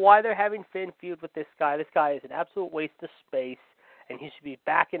 I don't know why they're having Finn feud with this guy. This guy is an absolute waste of space, and he should be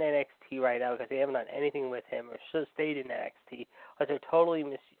back in NXT right now because they haven't done anything with him or should have stayed in NXT. But they're totally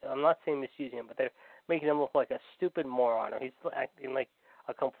I'm not saying misusing him, but they're making him look like a stupid moron, or he's acting like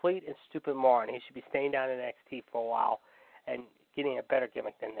a complete and stupid moron. He should be staying down in NXT for a while and getting a better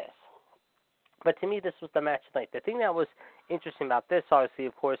gimmick than this. But to me, this was the match tonight. The thing that was interesting about this, obviously,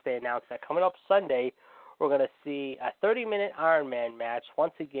 of course, they announced that coming up Sunday, we're going to see a 30-minute Iron Man match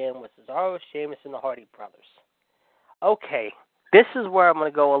once again with Cesaro, Sheamus, and the Hardy Brothers. Okay, this is where I'm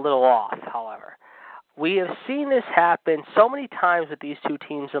going to go a little off, however. We have seen this happen so many times with these two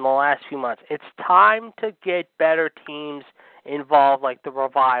teams in the last few months. It's time to get better teams involved, like the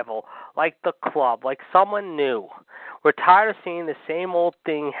Revival, like the Club, like someone new. We're tired of seeing the same old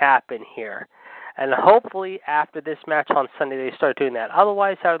thing happen here. And hopefully after this match on Sunday, they start doing that.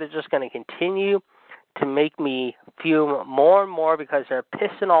 Otherwise, they're just going to continue to make me fume more and more because they're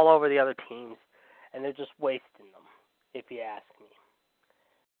pissing all over the other teams, and they're just wasting them, if you ask me.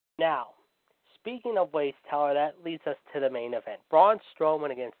 Now, speaking of waste, however, that leads us to the main event. Braun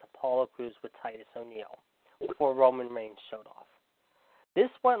Strowman against Apollo Crews with Titus O'Neil before Roman Reigns showed off. This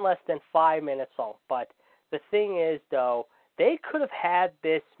went less than 5 minutes long, but the thing is, though, they could have had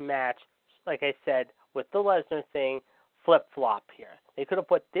this match, like I said, with the Lesnar thing, flip-flop here. They could have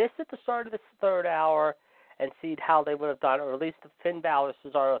put this at the start of the third hour and seen how they would have done, or at least the Finn Balor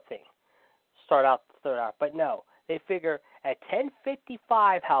Cesaro thing, start out the third hour. But no, they figure at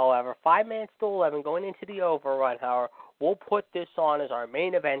 10:55, however, 5 minutes to 11, going into the overrun hour, we'll put this on as our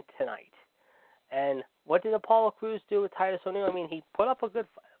main event tonight. And what did Apollo Crews do with Titus O'Neil? I mean, he put up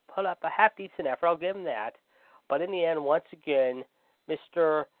a half-decent effort, I'll give him that. But in the end, once again,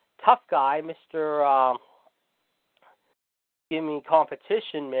 Mr. Tough Guy, Mr. Give me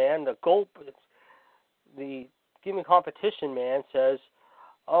competition man, the give me competition man says,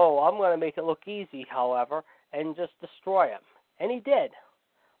 oh, I'm going to make it look easy, however, and just destroy him. And he did.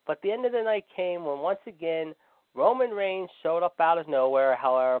 But the end of the night came when, once again, Roman Reigns showed up out of nowhere,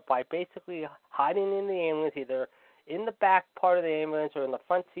 however, by basically hiding in the ambulance, either in the back part of the ambulance or in the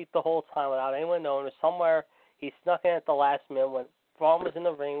front seat the whole time without anyone knowing, or somewhere he snuck in at the last minute when Braun was in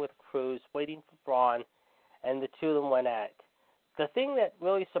the ring with Crews, waiting for Braun, and the two of them went at it. The thing that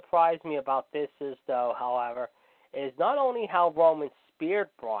really surprised me about this is, though, however, is not only how Roman speared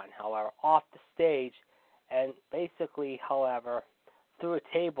Braun, however, off the stage, and basically, however, through a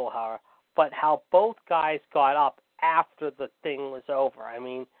table, however, but how both guys got up after the thing was over. I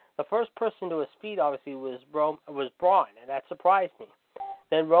mean, the first person to his feet, obviously, was Braun, and that surprised me.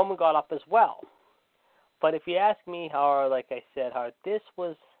 Then Roman got up as well. But if you ask me, however, like I said, how this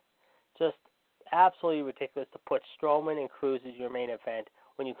was just absolutely ridiculous to put Strowman and Crews as your main event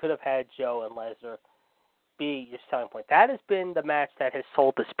when you could have had Joe and Lesnar be your selling point. That has been the match that has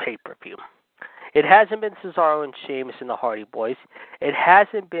sold this pay-per-view. It hasn't been Cesaro and Sheamus and the Hardy Boys. It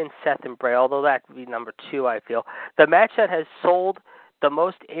hasn't been Seth and Bray, although that would be number 2, I feel. The match that has sold the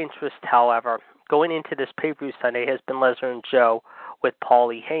most interest, however, going into this pay-per-view Sunday has been Lesnar and Joe with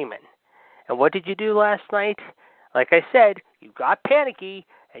Paulie Heyman. And what did you do last night? Like I said, you got panicky,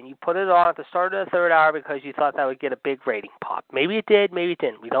 and you put it on at the start of the third hour because you thought that would get a big rating pop. Maybe it did, maybe it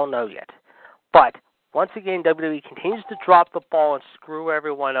didn't. We don't know yet. But, once again, WWE continues to drop the ball and screw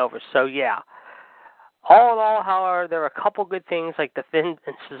everyone over. So, yeah. All in all, however, there are a couple good things, like the Finn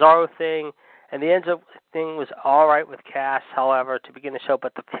and Cesaro thing, and the Enzo thing was all right with Cass, however, to begin the show.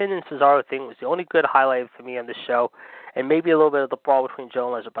 But the Finn and Cesaro thing was the only good highlight for me on the show, and maybe a little bit of the brawl between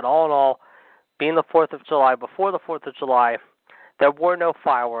Joe and Lesnar. But all in all, being the 4th of July, before the 4th of July, there were no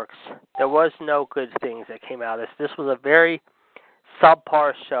fireworks. There was no good things that came out of this. This was a very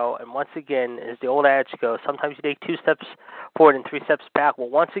subpar show, and once again, as the old adage goes, sometimes you take 2 steps forward and 3 steps back. Well,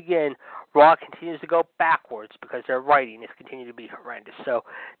 once again, Raw continues to go backwards because their writing is continuing to be horrendous. So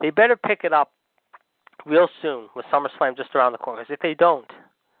they better pick it up real soon with SummerSlam just around the corner, because if they don't,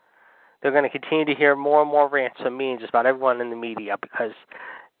 they're going to continue to hear more and more rants from me and just about everyone in the media because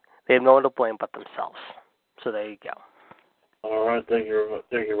they have no one to blame but themselves. So there you go. All right, thank you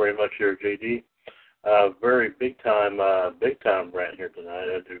very much, here, JD. Very big time rant here tonight.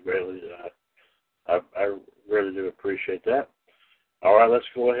 I do greatly. I really do appreciate that. All right, let's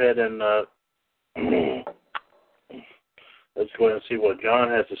go ahead and see what John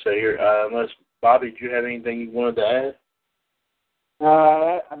has to say here. Unless Bobby, do you have anything you wanted to add?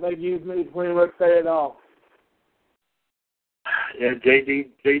 I think you've pretty much said it all. Yeah,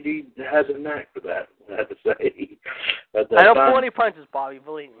 JD has a knack for that, I have to say. I don't pull any punches, Bobby,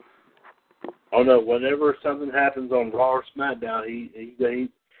 believe me. Oh no! Whenever something happens on Raw or SmackDown,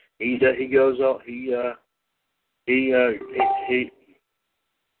 he goes on.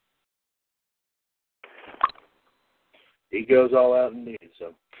 he goes all out indeed.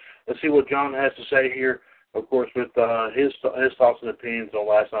 So let's see what John has to say here, of course, with his thoughts and opinions on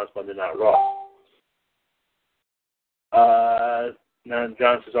last night's Monday Night Raw. Now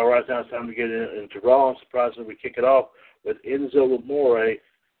John says, all right, now it's time to get into Raw. And surprisingly, we kick it off with Enzo Amore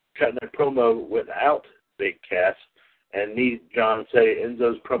cutting a promo without Big Cass. And John say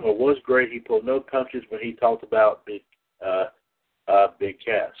Enzo's promo was great. He pulled no punches when he talked about Big Cass.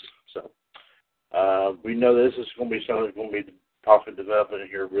 So we know this is going to be something that's going to be possibly developing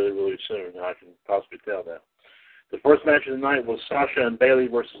here really, really soon. I can possibly tell that. The first match of the night was Sasha and Bayley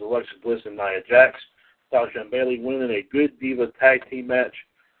versus Alexa Bliss and Nia Jax. Sasha and Bayley winning a good Diva tag team match.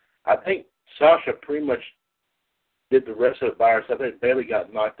 I think Sasha pretty much did the rest of it by herself. I think Bayley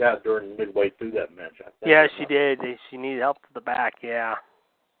got knocked out during midway through that match. Yeah, she did. She needed help to the back, yeah.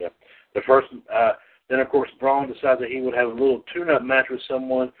 Yeah. The first, then of course Braun decides that he would have a little tune-up match with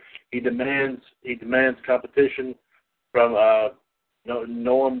someone. He demands competition from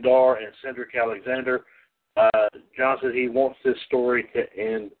Noam Dar and Cedric Alexander. John says he wants this story to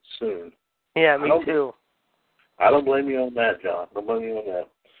end soon. Yeah, me too. I don't blame you on that, John. Don't blame you on that.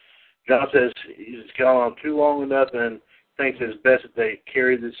 John says he's gone on too long enough and thinks it's best that they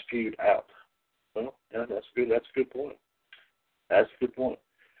carry this feud out. Well, yeah, that's good. That's a good point. That's a good point.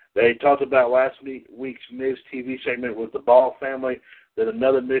 They talked about last week's Miz TV segment with the Ball family. Then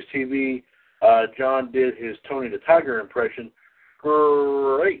another Miz TV. John did his Tony the Tiger impression.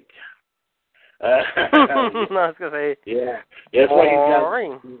 Great. I was going to say. Yeah. That's why he's got.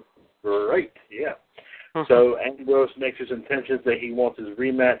 Great. Yeah. So Ambrose makes his intentions that he wants his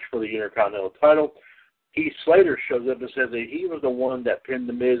rematch for the Intercontinental title. Heath Slater shows up and says that he was the one that pinned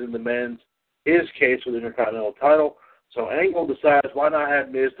The Miz and demands his case for the Intercontinental title. So Angle decides why not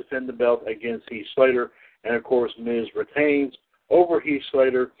have Miz defend the belt against Heath Slater. And, of course, Miz retains over Heath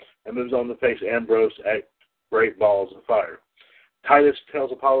Slater and moves on to face Ambrose at Great Balls of Fire. Titus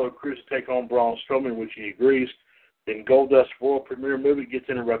tells Apollo Crews to take on Braun Strowman, which he agrees. Then Goldust's world premiere movie gets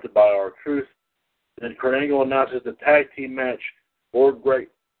interrupted by R-Truth. Then Kurt Angle announces the tag team match for Great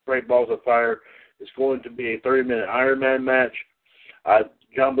Balls of Fire is going to be a 30-minute Iron Man match.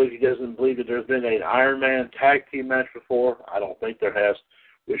 John believes he doesn't believe that there's been an Iron Man tag team match before. I don't think there has.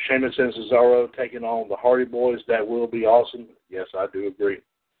 With Sheamus and Cesaro taking on the Hardy Boys, that will be awesome. Yes, I do agree.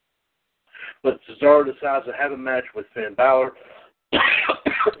 But Cesaro decides to have a match with Finn Balor.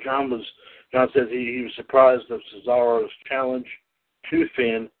 John says he was surprised of Cesaro's challenge to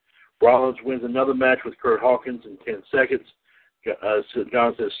Finn. Rollins wins another match with Kurt Hawkins in 10 seconds.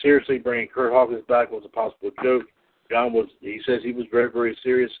 John says, seriously, bringing Kurt Hawkins back was a possible joke. He says he was very, very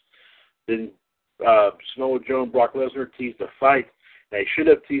serious. Then Samoa Joe and Brock Lesnar teased a fight. They should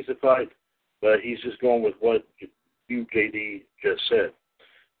have teased a fight, but he's just going with what you, JD, just said.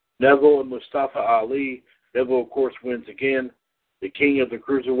 Neville and Mustafa Ali. Neville, of course, wins again. The king of the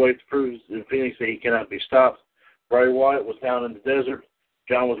cruiserweights proves in Phoenix that he cannot be stopped. Bray Wyatt was down in the desert.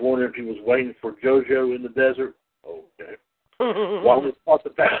 John was wondering if he was waiting for JoJo in the desert. Okay. While we talked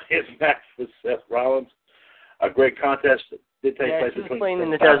about his match with Seth Rollins, a great contest did take place between. Yeah, he was playing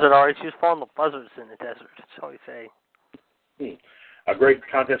in the desert already. She was following the buzzards in the desert, so we say. A great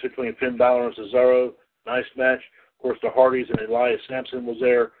contest between Finn Balor and Cesaro. Nice match. Of course, the Hardys and Elias Sampson was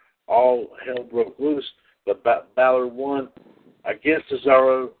there. All hell broke loose, but Balor won against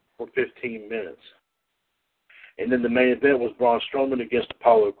Cesaro for 15 minutes. And then the main event was Braun Strowman against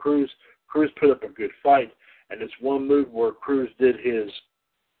Apollo Crews. Crews put up a good fight, and it's one move where Crews did his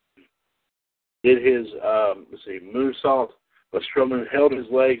moonsault, but Strowman held his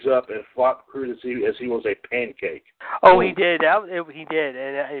legs up and flopped Crews as he was a pancake. Oh, he did. He did.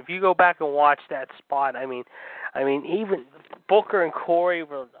 And if you go back and watch that spot, I mean, even Booker and Corey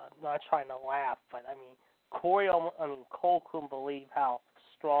were not trying to laugh, but Cole couldn't believe how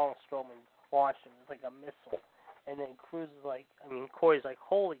strong Strowman launched him. It was like a missile. And then Crews is like, Corey's like,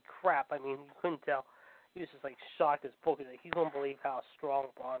 holy crap. You couldn't tell. He was just like shocked as Booker. Like, he couldn't believe how strong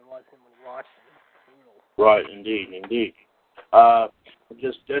Braun was when he launched him. Right, indeed.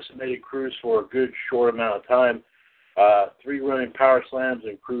 Just decimated Crews for a good short amount of time. 3 running power slams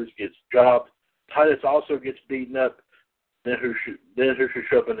and Crews gets jobbed. Titus also gets beaten up. Then who should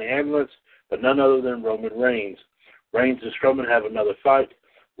show up in the ambulance? But none other than Roman Reigns. Reigns and Strowman have another fight.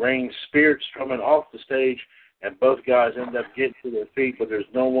 Reigns speared Strowman off the stage, and both guys end up getting to their feet. But there's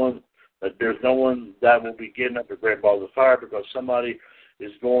no one that will be getting up to Great Balls of Fire because somebody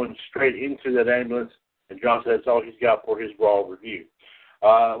is going straight into that ambulance. And John says that's all he's got for his Raw review.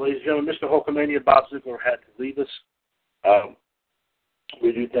 Ladies and gentlemen, Mr. Hulkamania Bob Ziegler had to leave us.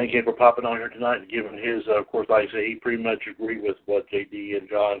 We do thank him for popping on here tonight and giving his, of course, like I say, he pretty much agreed with what JD and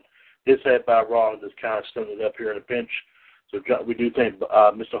John did say about Raw and just kind of summed it up here in a pinch. So we do thank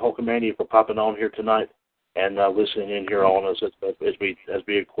Mr. Hulkamania for popping on here tonight and listening in here on us as we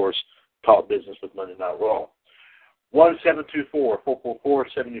of course talk business with Monday Night Raw.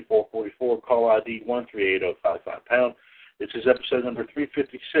 1-724-444-7444, call ID 138055#. This is episode number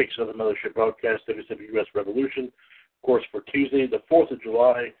 356 of the Mothership Broadcast, WCWUS Revolution, of course, for Tuesday, the 4th of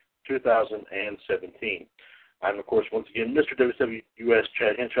July, 2017. I'm, of course, once again, Mr. WCWUS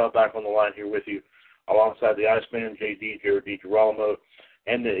Chad Henshaw, back on the line here with you, alongside the Iceman, JD, Jared DiGirolamo,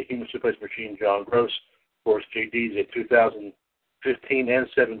 and the Human Suplex Machine, John Gross. Of course, JD is a 2015 and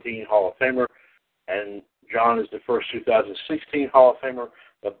 17 Hall of Famer, and John is the first 2016 Hall of Famer,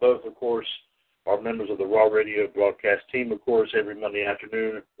 but both, of course, are members of the Raw Radio broadcast team, of course, every Monday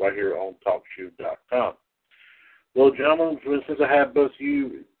afternoon right here on TalkShoe.com. Well, gentlemen, since I have both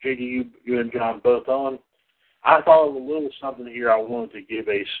you, JD, you and John both on, I thought of a little something here I wanted to give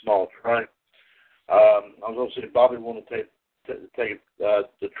a small try. I was going to say Bobby wanted to take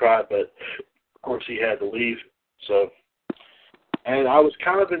the try, but of course he had to leave. And I was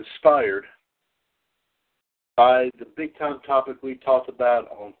kind of inspired by the big-time topic we talked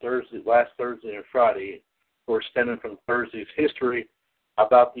about on last Thursday and Friday, of course, stemming from Thursday's history,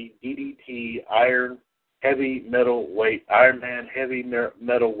 about the DDT Iron Man Heavy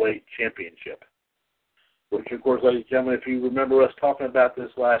Metal Weight Championship. Which, of course, ladies and gentlemen, if you remember us talking about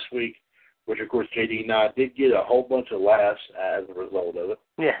this last week, which, of course, JD and I did get a whole bunch of laughs as a result of it.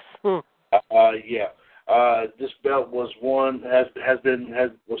 Yes. This belt was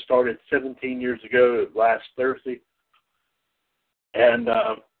started 17 years ago last Thursday, and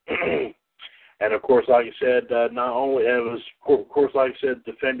and of course, like I said,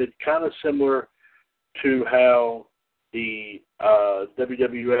 defended kind of similar to how the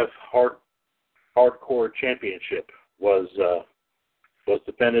WWF Hardcore Championship was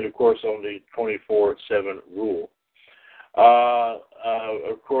defended, of course, on the 24/7 rule.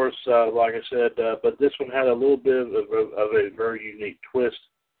 Of course, like I said, but this one had a little bit of a very unique twist.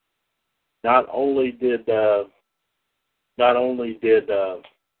 Not only did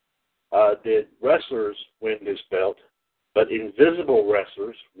wrestlers win this belt, but invisible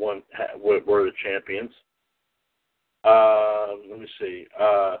wrestlers were the champions. Let me see.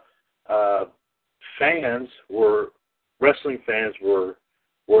 Wrestling fans was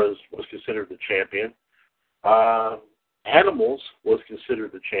considered the champion. Animals was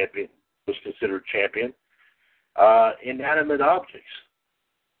considered champion. Inanimate objects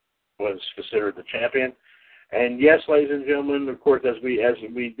was considered the champion. And yes, ladies and gentlemen, of course, as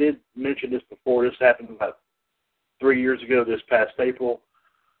we did mention this before, this happened about 3 years ago, this past April.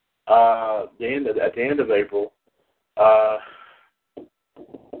 At the end of April,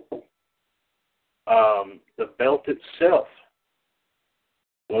 the belt itself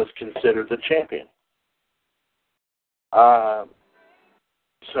was considered the champion.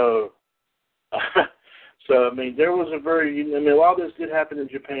 So I mean, there was a lot of this did happen in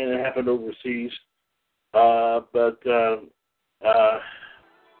Japan and happened overseas, but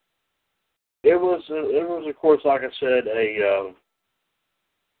it was of course, like I said,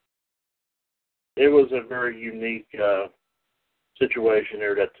 it was a very unique situation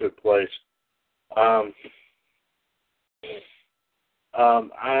there that took place. I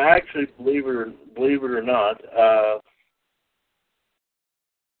actually believe it or not.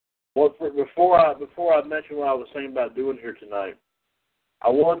 Before I mention what I was saying about doing here tonight, I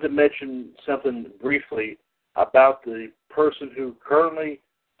wanted to mention something briefly about the person who currently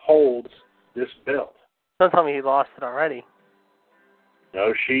holds this belt. Don't tell me he lost it already.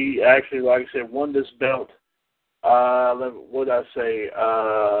 No, she actually, like I said, won this belt. What did I say?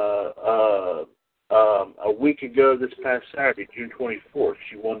 A week ago, this past Saturday, June 24th,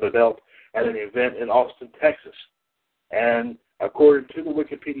 she won the belt at an event in Austin, Texas. And according to the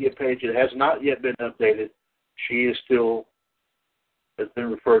Wikipedia page, it has not yet been updated. She has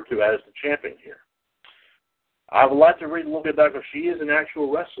been referred to as the champion here. I would like to read a little bit about her. She is an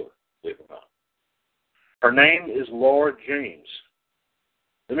actual wrestler, believe it or not. Her name is Laura James.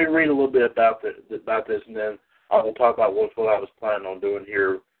 Let me read a little bit about this, and then I will talk about what I was planning on doing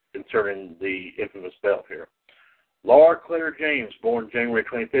here concerning the infamous belt here. Laura Claire James, born January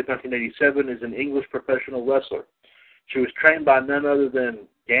 25th, 1987, is an English professional wrestler. She was trained by none other than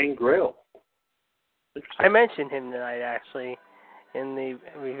Gangrel. I mentioned him tonight, actually, in the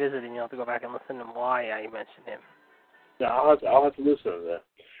revisiting. You'll have to go back and listen to why I mentioned him. Yeah, I'll have to listen to that.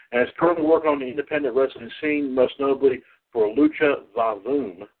 And is currently working on the independent wrestling scene, most notably for Lucha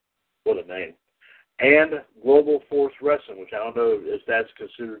Vavoom, what a name, and Global Force Wrestling, which I don't know if that's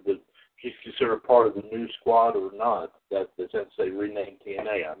she's considered part of the new squad or not. Since they renamed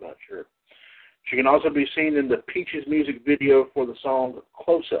TNA, I'm not sure. She can also be seen in the Peaches music video for the song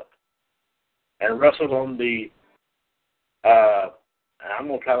Close Up, and wrestled on the, I'm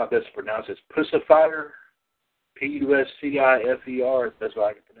going to try my best to pronounce this, Pussifier, Puscifer, that's how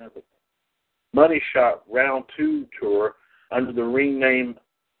I can pronounce it, Money Shot Round 2 tour under the ring name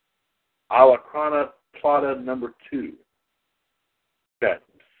Alacrana Plata number 2. Okay.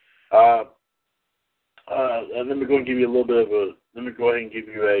 Let me go and give you a little bit of a. Let me go ahead and give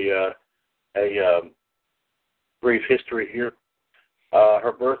you a brief history here.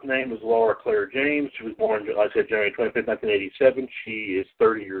 Her birth name is Laura Claire James. She was born, like I said, January 25th, 1987. She is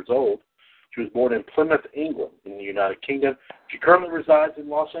 30 years old. She was born in Plymouth, England, in the United Kingdom. She currently resides in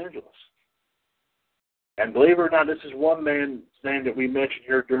Los Angeles. And believe it or not, this is one man's name that we mentioned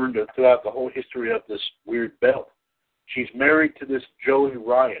here throughout the whole history of this weird belt. She's married to this Joey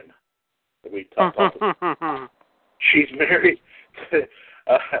Ryan that we talked about. She's married to,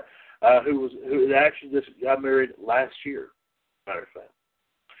 who actually just got married last year, matter of fact.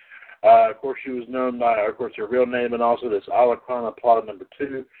 Of course, she was known by, of course, her real name and also this Alacrana Plata number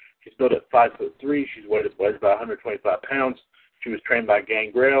 2. She's built at 5'3". She's weighs about 125 pounds. She was trained by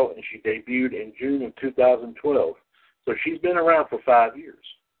Gangrel, and she debuted in June of 2012. So she's been around for 5 years,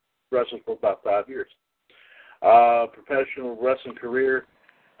 wrestling for about 5 years. Professional wrestling career,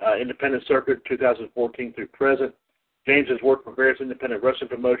 independent circuit, 2014 through present. James has worked for various independent wrestling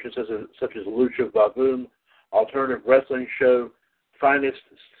promotions such as Lucha Vavoom, Alternative Wrestling Show, Finest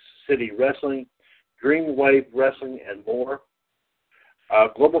City Wrestling, Dream Wave Wrestling, and more.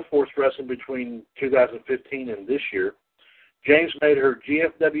 Global Force Wrestling between 2015 and this year. James made her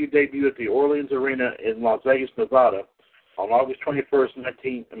GFW debut at the Orleans Arena in Las Vegas, Nevada on August 21st,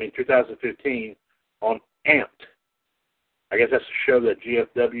 2015 on Amped. I guess that's a show that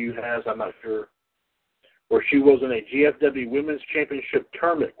GFW has, I'm not sure. Where she was in a GFW Women's Championship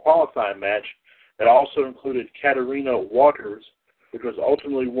Tournament qualifying match that also included Katarina Waters, which was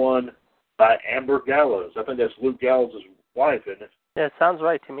ultimately won by Amber Gallows. I think that's Luke Gallows' wife, isn't it? Yeah, it sounds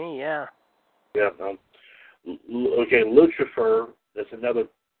right to me, yeah. Yeah. Okay, Lucifer, that's another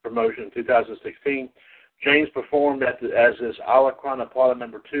promotion in 2016. James performed as this Alacrana Plata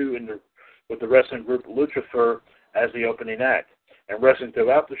number 2 with the wrestling group Lucifer as the opening act, and wrestling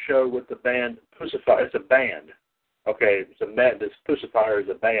throughout the show with the band Pussifier. It's a band. Okay, it's a band. This Pussifier is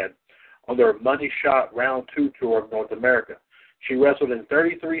a band on their Money Shot Round 2 tour of North America. She wrestled in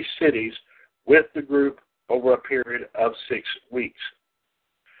 33 cities with the group over a period of 6 weeks.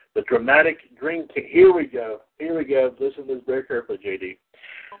 The Dramatic Dream Team. Here we go. Listen to this very carefully, JD.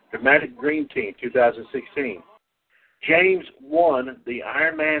 Dramatic Dream Team, 2016. James won the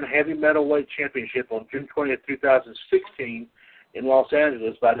Ironman Heavy Metalweight Championship on June 20th, 2016 in Los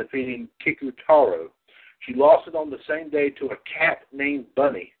Angeles by defeating Kiku Taro. She lost it on the same day to a cat named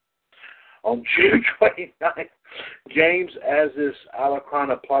Bunny. On June 29th, James, as this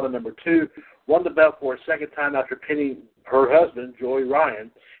Alacrana Plata number 2, won the belt for a second time after pinning her husband, Joey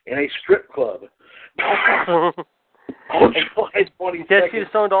Ryan, in a strip club. On July 22nd. Yes, he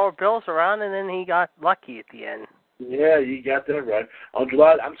just thrown all the bills around, and then he got lucky at the end. Yeah, you got that right. On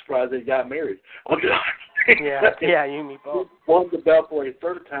July, I'm surprised they got married. On July, yeah, you and me both. Won the belt for a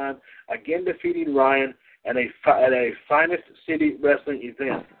third time, again defeating Ryan at a Finest City Wrestling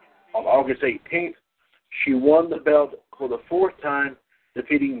event. On August 18th, she won the belt for the fourth time,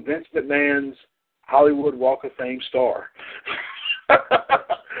 defeating Vince McMahon's Hollywood Walk of Fame star.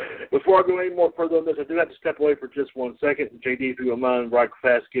 Before I go any more further on this, I do have to step away for just 1 second. JD, if you don't mind, right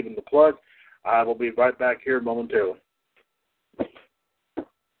fast giving the plug. I will be right back here momentarily.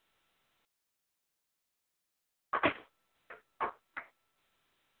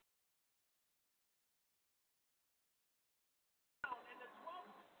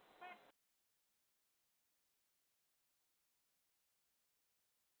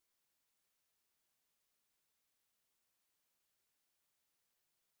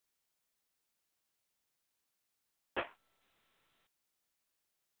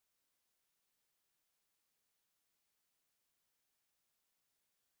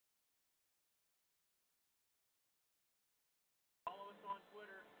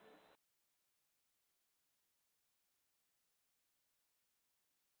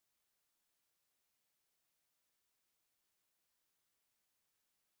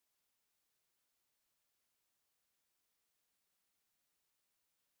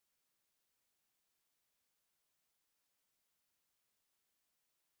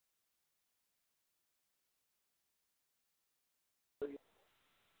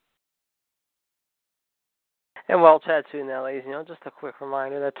 And well, chat soon now, ladies. Just a quick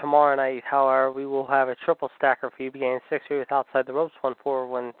reminder that tomorrow night, however, we will have a triple stacker for you beginning 6:30 with Outside the Ropes,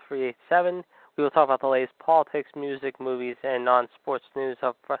 141387. We We will talk about the latest politics, music, movies, and non-sports news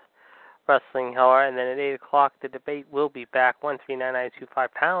of wrestling, however. And then at 8 o'clock, the debate will be back, 139.925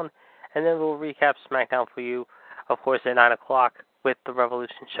 £, and then we'll recap SmackDown for you, of course, at 9 o'clock with the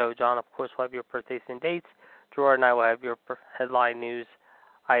Revolution show. John, of course, will have your birthdays and dates. Gerard and I will have your headline news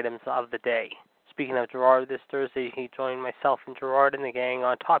items of the day. Speaking of Gerard, this Thursday he joined myself and Gerard and the gang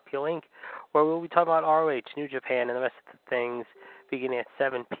on Top Heel Inc., where we'll be talking about ROH, New Japan, and the rest of the things beginning at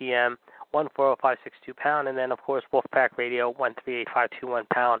 7 p.m., 140.562 £, and then, of course, Wolfpack Radio, 138.521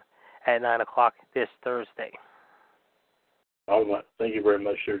 £, at 9 o'clock this Thursday. All right. Thank you very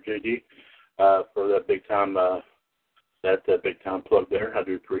much, sir, JD, for that big time plug there. I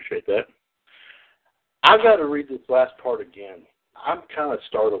do appreciate that. I've got to read this last part again. I'm kind of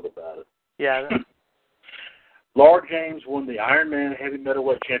startled about it. Yeah. Laura James won the Ironman Heavy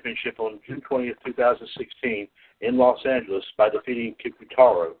Metalweight Championship on June 20th, 2016 in Los Angeles by defeating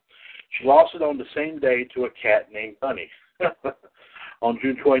Kikutaro. She lost it on the same day to a cat named Bunny. On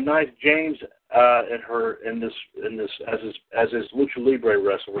June 29th, James as his Lucha Libre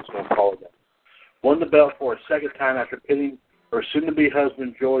wrestler, we're going to call it that, won the belt for a second time after pinning her soon-to-be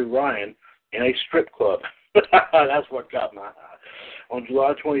husband Joey Ryan in a strip club. That's what got my eye. On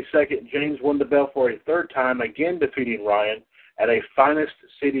July 22nd, James won the belt for a third time, again defeating Ryan at a Finest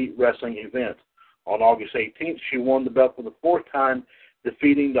City Wrestling event. On August 18th, she won the belt for the fourth time,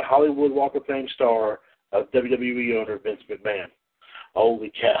 defeating the Hollywood Walk of Fame star of WWE owner Vince McMahon.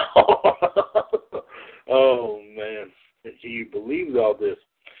 Holy cow. Oh, man. Can you believe all this?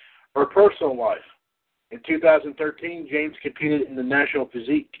 Her personal life. In 2013, James competed in the National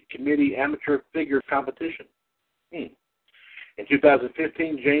Physique Committee Amateur Figure Competition. In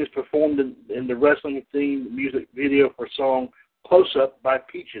 2015, James performed in the wrestling-themed music video for song Close Up by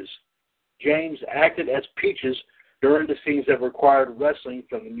Peaches. James acted as Peaches during the scenes that required wrestling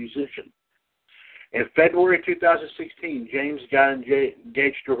from the musician. In February 2016, James got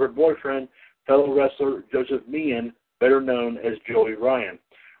engaged to her boyfriend, fellow wrestler Joseph Meehan, better known as Joey Ryan.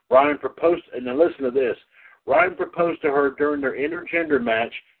 Ryan proposed, and now listen to this, Ryan proposed to her during their intergender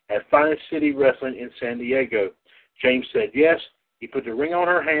match at Finest City Wrestling in San Diego. James said yes. He put the ring on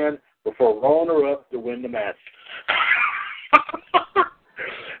her hand before rolling her up to win the match.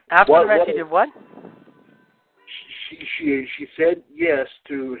 After the match, he did what? She said yes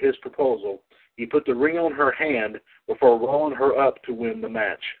to his proposal. He put the ring on her hand before rolling her up to win the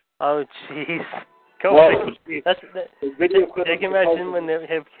match. Oh, jeez. I can imagine when they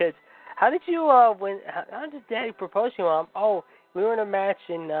have kids. How did you how did Daddy propose to you, Mom? Oh, we were in a match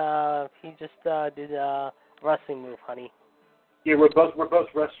and he just did a wrestling move, honey. Yeah, we're both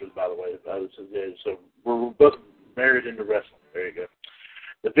wrestlers, by the way. So we're both married into wrestling. There you go.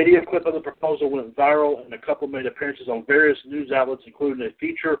 The video clip of the proposal went viral, and the couple made appearances on various news outlets, including a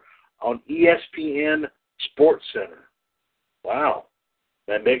feature on ESPN Sports Center. Wow.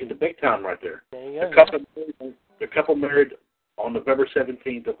 That making the big time right there. There you go. The couple married on November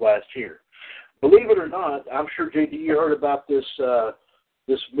 17th of last year. Believe it or not, I'm sure, JD, you heard about this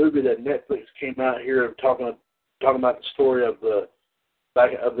movie that Netflix came out here talking about the story of the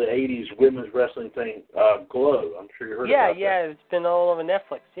 80s women's wrestling thing, Glow. I'm sure you heard about that. Yeah, it's been all over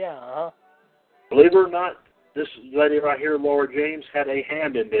Netflix. Yeah, Believe it or not, this lady right here, Laura James, had a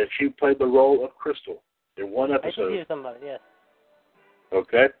hand in this. She played the role of Crystal in one episode. I did hear somebody, yes.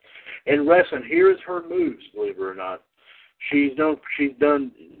 Okay. In wrestling, here is her moves, believe it or not. She's done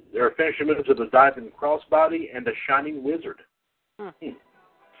her finishing moves of the diving crossbody and the shining wizard.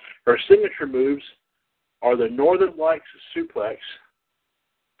 Her signature moves are the Northern Lights suplex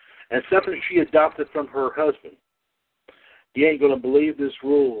and something she adopted from her husband. You ain't going to believe this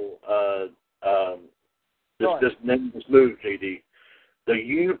rule, this move, JD. The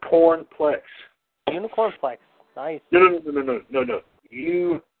Unicornplex. Unicornplex. Nice. No.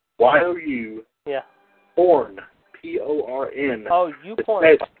 U-Y-O-U. Yeah. Porn. P-O-R-N. Oh, U-porn.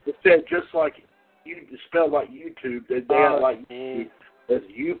 It said just like spelled like YouTube. They had like YouTube. It's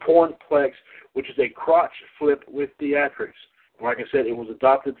U-Pornplex, which is a crotch flip with theatrics. Like I said, it was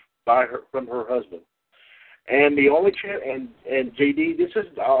adopted from her husband. And the only and JD, this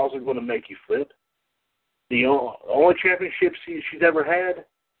is also going to make you flip. The only championship she's ever had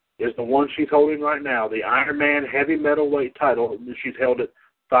is the one she's holding right now, the Ironman Heavy Metalweight title. She's held it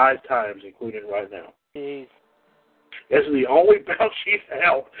 5 times, including right now. Jeez. This is the only belt she's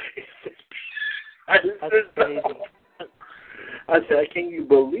held. That's crazy. I said, can you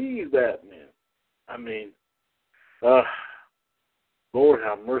believe that, man? I mean, Lord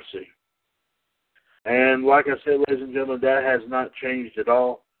have mercy. And like I said, ladies and gentlemen, that has not changed at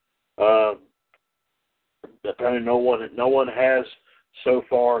all. Apparently no one has so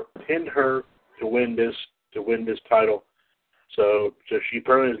far pinned her win this title. So she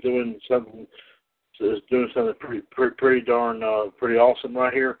apparently is doing something pretty darn pretty awesome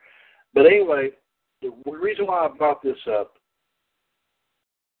right here. But anyway, the reason why I brought this up,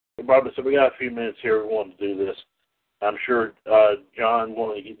 we got a few minutes here. We want to do this. I'm sure John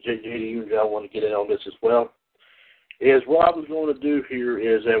wanted to get JD and John want to get in on this as well. Is what I was going to do here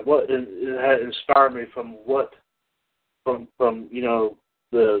is that what it had inspired me from from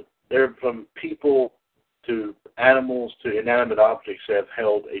people to animals to inanimate objects that have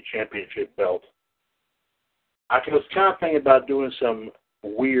held a championship belt. I was kind of thinking about doing some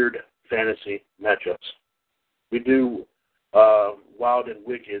weird fantasy matchups. We do Wild and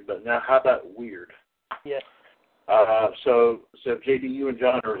Wicked, but now how about weird? Yes. So if JD, you and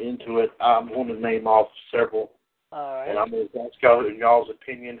John are into it, I'm going to name off several. All right. And I'm going to ask y'all's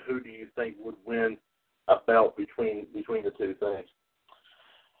opinion. Who do you think would win a belt between the two things?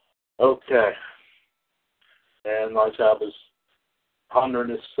 Okay. And like I was pondering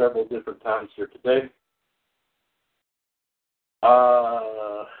this several different times here today.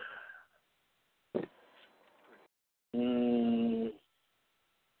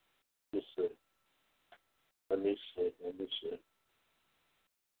 Let me see.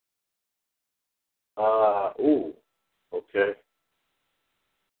 Okay.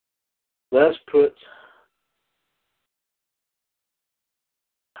 Let's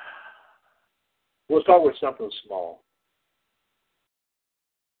start with something small.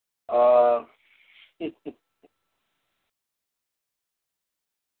 A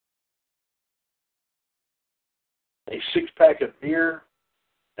 6-pack of beer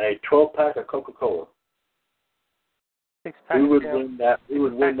and a 12-pack of Coca-Cola. 6-pack Who would of win that? Who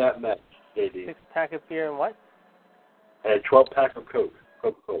would win that match, JD? 6-pack of beer and what? And a 12-pack of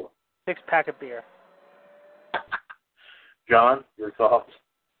Coca-Cola. 6-pack of beer. John, your thoughts?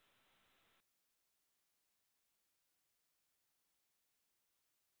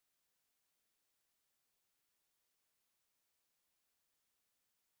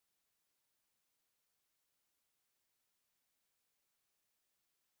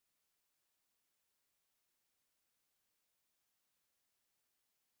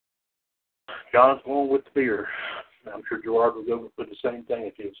 John's going with the beer. I'm sure Gerard will go with the same thing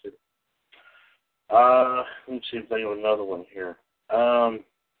if he was here. Let me see if they have another one here.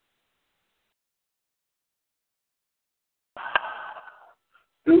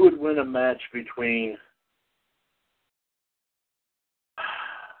 Who would win a match between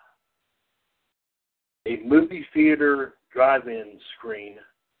a movie theater drive-in screen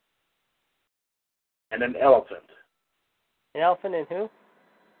and an elephant? An elephant and who?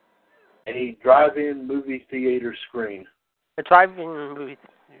 A drive-in movie theater screen. A drive-in movie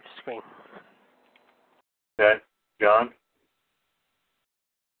screen. Okay, John?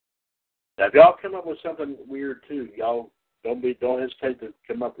 Now, if y'all come up with something weird, too, y'all don't hesitate to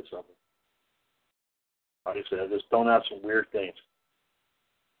come up with something. Like I said, just throwing out some weird things.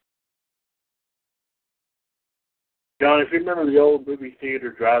 John, if you remember the old movie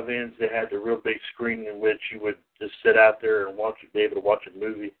theater drive-ins, they had the real big screen in which you would just sit out there and be able to watch a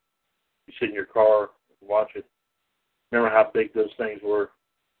movie. You sit in your car and watch it. Remember how big those things were?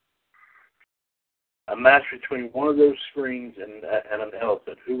 A match between one of those screens and an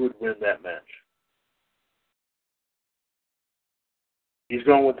elephant. Who would win that match? He's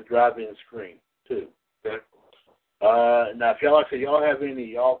going with the drive-in screen, too. Okay. Now, if y'all have any,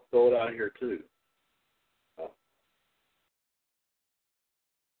 y'all throw it out here, too.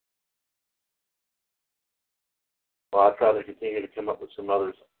 Well, I'll try to continue to come up with some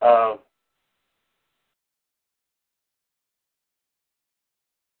others.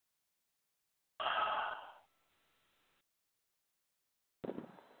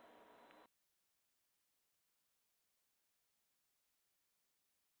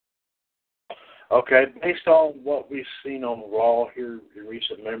 Okay, based on what we've seen on Raw here in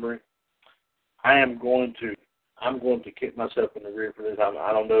recent memory, I'm going to kick myself in the rear for this.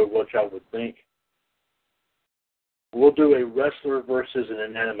 I don't know what y'all would think. We'll do a wrestler versus an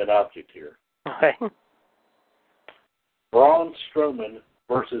inanimate object here. Okay. Braun Strowman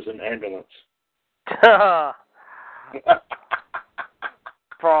versus an ambulance.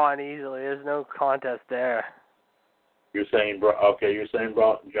 Braun easily. There's no contest there. You're saying Braun,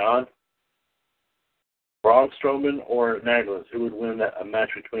 John? Braun Strowman or an ambulance? Who would win a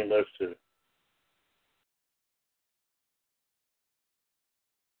match between those two?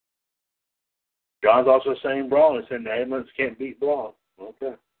 John's also saying Braun. He's saying the ambulance can't beat Braun.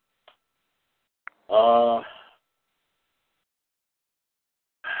 Okay.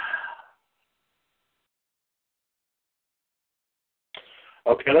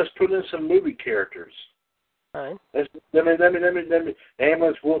 Okay, let's put in some movie characters. All right. Let me. The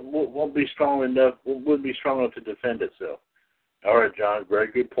ambulance won't be strong enough. Wouldn't be strong enough to defend itself. All right, John.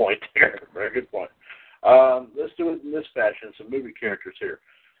 Very good point there. Very good point. Let's do it in this fashion. Some movie characters here.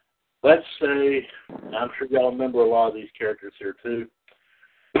 Let's say, I'm sure y'all remember a lot of these characters here too.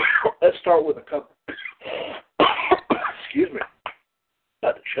 Let's start with a couple. Excuse me.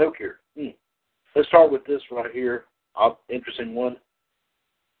 Got to choke here. Let's start with this right here. Interesting one.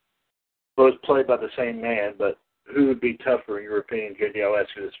 So it's played by the same man, but who would be tougher in your opinion, JD? I'll ask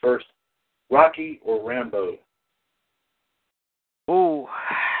you this first. Rocky or Rambo? Ooh,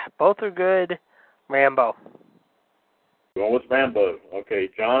 both are good. Rambo. Going with Rambo. Okay,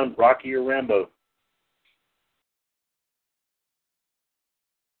 John, Rocky or Rambo?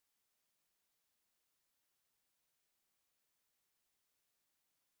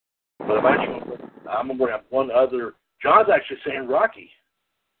 But I'm going to have one other. John's actually saying Rocky.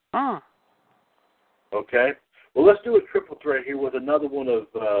 Okay. Well, let's do a triple threat here with another one of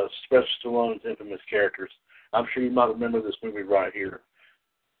Sylvester Stallone's infamous characters. I'm sure you might remember this movie right here.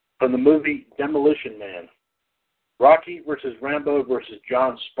 From the movie Demolition Man. Rocky versus Rambo versus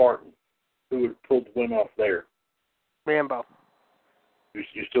John Spartan. Who would pull the win off there? Rambo. You're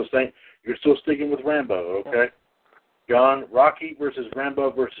still sticking with Rambo, okay? Yep. John, Rocky versus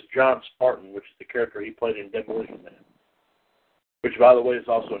Rambo versus John Spartan, which is the character he played in Demolition Man. Which, by the way, is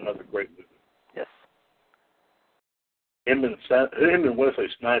also another great movie. Yes. Him and Wesley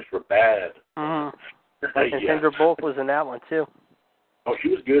Snipes were bad. And Sandra Bullock was in that one, too. Oh, she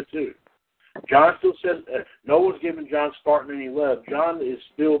was good, too. John still says, no one's giving John Spartan any love. John is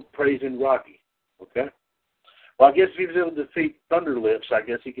still praising Rocky, okay? Well, I guess if he was able to defeat Thunder Lips, I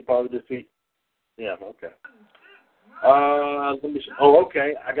guess he could probably defeat, yeah, okay. Let me see. Oh,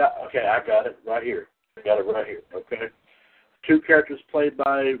 okay, I got it right here. I got it right here, okay? Two characters played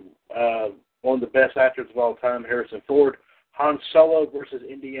by one of the best actors of all time, Harrison Ford. Han Solo versus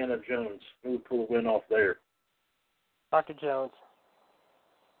Indiana Jones. Who would pull a win off there? Dr. Jones.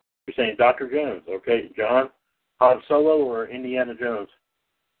 You're saying Dr. Jones, okay? John, Han Solo or Indiana Jones?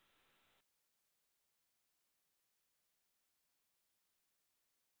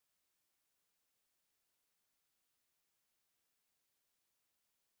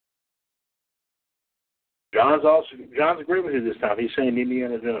 John's agreeing with you this time. He's saying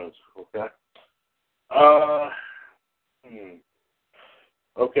Indiana Jones, okay?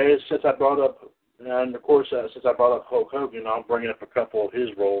 Okay, since I brought up Hulk Hogan, I'll bring up a couple of his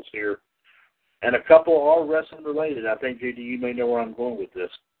roles here. And a couple are wrestling related. I think, JD, you may know where I'm going with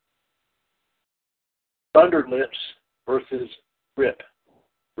this. Thunder Lips versus Rip.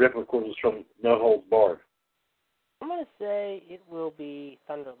 Rip, of course, is from No Holds Barred. I'm going to say it will be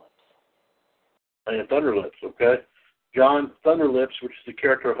Thunder Lips. And Thunder Lips, okay? John, Thunder Lips, which is the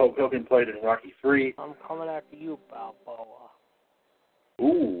character Hulk Hogan played in Rocky III. I'm coming after you, Balboa.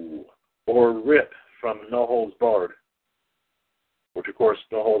 Ooh. Or Rip from No Holds Barred, which, of course,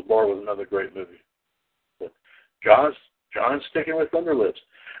 No Holds Barred was another great movie. But John's sticking with Thunder Lips.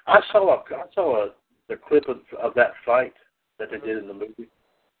 I saw the clip of that fight that they did in the movie.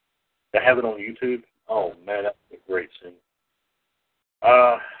 They have it on YouTube. Oh, man, that's a great scene.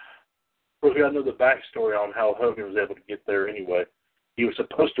 Of course, we got to know the backstory on how Hogan was able to get there anyway. He was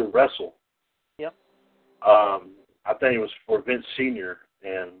supposed to wrestle. Yep. I think it was for Vince Sr.,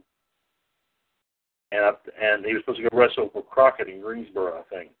 and he was supposed to go wrestle for Crockett in Greensboro, I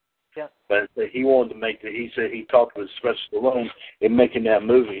think. Yeah. But he wanted to he said he talked with Sylvester Stallone in making that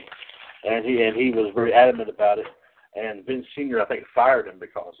movie, and he was very adamant about it. And Vince Sr., I think, fired him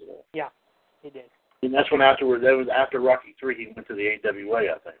because of that. Yeah, he did. And that's when afterwards, that was after Rocky III, he went to the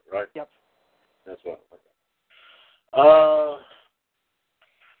AWA, I think, right? Yep. That's what. Oh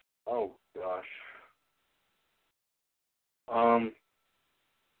gosh.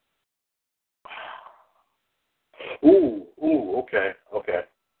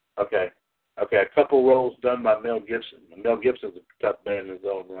 Okay. A couple roles done by Mel Gibson. Mel Gibson's a tough man in his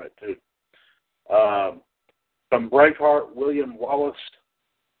own right too. From Braveheart, William Wallace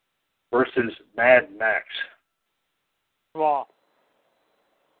versus Mad Max. Draw.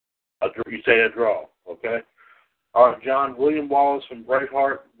 You say a draw, okay? All right, John, William Wallace from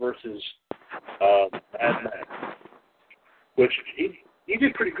Braveheart versus Mad Max. Which he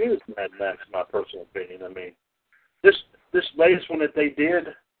did pretty good as Mad Max, in my personal opinion. I mean, this latest one that they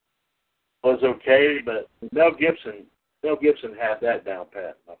did was okay, but Mel Gibson had that down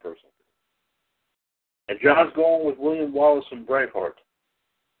pat, in my personal opinion. And John's going with William Wallace from Braveheart.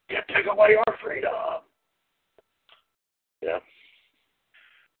 Can't take away our freedom. Yeah.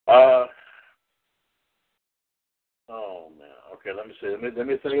 Oh man. Okay, let me see. Let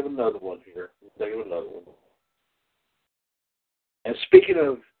me think of another one here. And speaking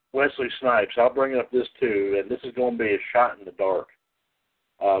of Wesley Snipes, I'll bring up this too, and this is going to be a shot in the dark.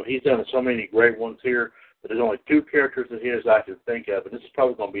 He's done so many great ones here, but there's only two characters of his I can think of, and this is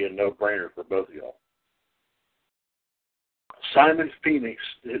probably going to be a no-brainer for both of y'all. Simon Phoenix,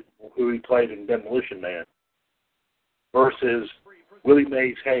 who he played in Demolition Man, versus Willie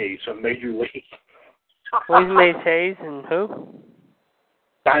Mays Hayes from Major League. Willie Mays Hayes and who?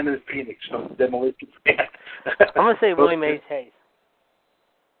 Simon Phoenix from Demolition Man. I'm going to say Willie Mays Hayes.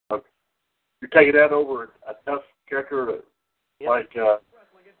 Okay. You're taking that over a tough character like,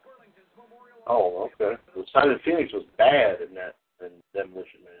 oh, okay. Well, Simon Phoenix was bad in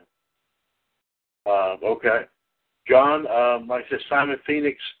Demolition Man. Okay. John, like I said, Simon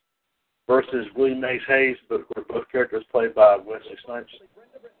Phoenix versus Willie Mays Hayes, but both characters played by Wesley Snipes.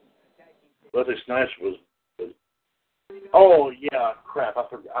 Wesley Snipes was oh yeah, crap! I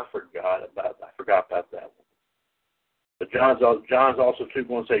forgot about that one. But John's also too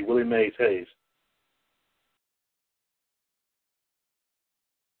going to say Willie Mays Hayes.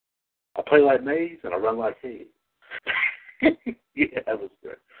 I play like Mays and I run like Hayes. Yeah, that was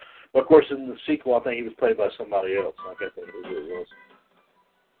good. But of course, in the sequel, I think he was played by somebody else. I can't think of who it was.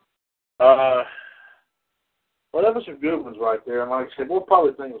 Well, that was some good ones right there. And like I said, we'll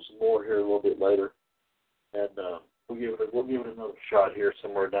probably think of some more here a little bit later, and we'll give it another shot here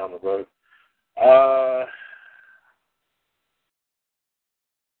somewhere down the road.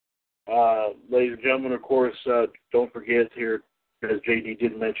 Ladies and gentlemen, of course, don't forget here, as JD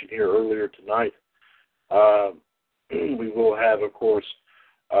did mention here earlier tonight, we will have, of course,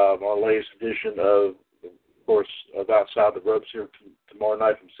 our latest edition of Outside the Ropes here tomorrow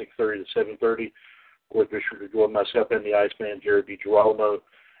night from 6:30 to 7:30. Of course, be sure to join myself and the Iceman, Jared DiGirolamo,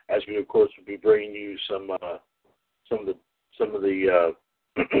 as we, of course, will be bringing you some of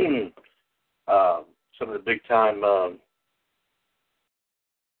the big time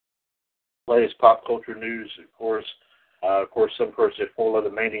latest pop culture news. Of course, some at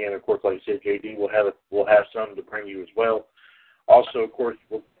 411 Mania, and of course, like I said, JD will have some to bring you as well. Also, of course,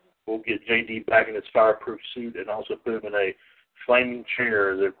 we'll get JD back in his fireproof suit and also put him in a flaming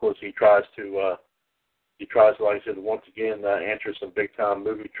chair. That, of course, he tries to, like I said, once again answer some big time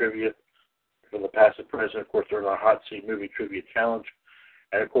movie trivia from the past and present. Of course, during our Hot Seat Movie Trivia Challenge,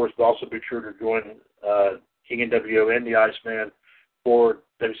 and of course, also be sure to join King and WO and the Iceman for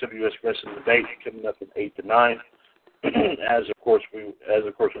WCWUS Wrestling Debate coming up at 8 to 9. As of course we'll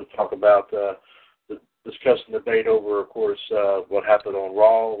talk about discuss and debate over, of course, what happened on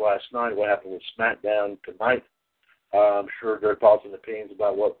Raw last night, what happened with SmackDown tonight. I'm sure their thoughts and opinions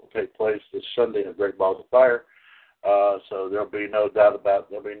about what will take place this Sunday in Great Balls of Fire. So there'll be no doubt about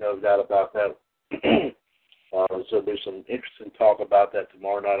that. So there'll be some interesting talk about that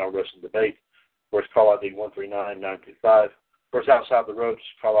tomorrow night on Wrestling Debate. Of course, call ID 139925. Of course, Outside the Ropes,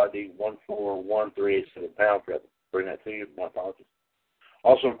 call ID 14138 pound. Bring that to you. My apologies.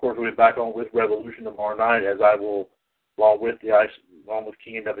 Also, of course, we'll be back on with Revolution tomorrow night, as I will, along with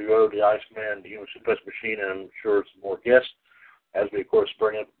King and WO, the Iceman, the Human Suppress Machine, and I'm sure some more guests, as we, of course,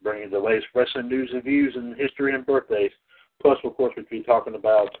 bring you the latest wrestling news and views and history and birthdays. Plus, of course, we'll be talking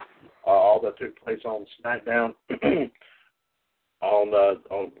about all that took place on SmackDown, on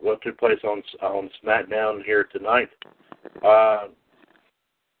what took place on SmackDown here tonight.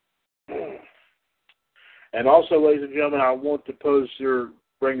 And also, ladies and gentlemen, I want to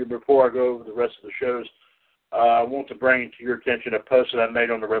before I go over the rest of the shows, I want to bring to your attention a post that I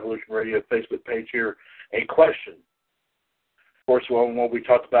made on the Revolution Radio Facebook page here, a question. Of course, when we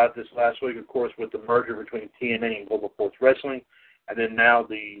talked about this last week, of course, with the merger between TNA and Global Force Wrestling, and then now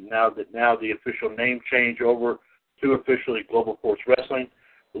the official name change over to officially Global Force Wrestling.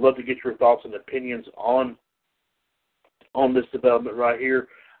 We'd love to get your thoughts and opinions on this development right here,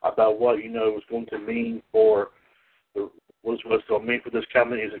 about what it's going to mean for what's going to mean for this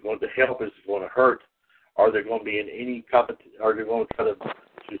company. Is it going to help? Is it going to hurt? Are they going to be in any competition? Are they going to try to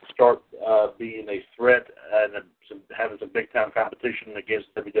start being a threat and having some big time competition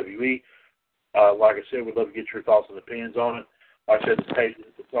against WWE? Like I said, we'd love to get your thoughts and opinions on it. Like I said,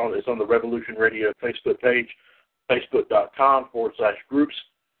 it's on the Revolution Radio Facebook page,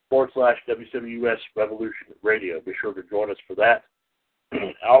 facebook.com/groups/WCWUS Revolution Radio. Be sure to join us for that.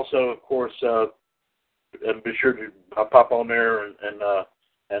 Also, of course, be sure to pop on there and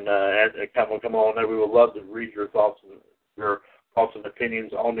come on there. We would love to read your thoughts and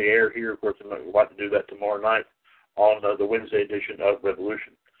opinions on the air here. Of course, we'd like to do that tomorrow night on the Wednesday edition of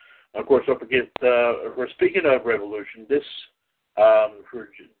Revolution. Of course, don't forget, we're speaking of Revolution. This,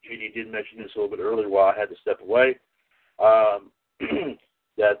 GD did mention this a little bit earlier while I had to step away.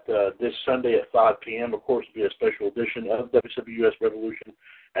 that this Sunday at 5 p.m., of course, will be a special edition of WCWUS Revolution,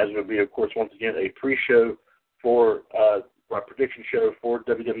 as it will be, of course, once again, a pre-show for our prediction show for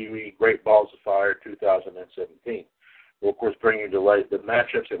WWE Great Balls of Fire 2017. We'll, of course, bring you the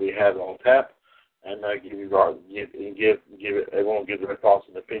matchups that we have on tap, and give everyone give their thoughts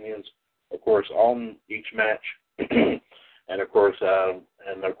and opinions, of course, on each match. And of course,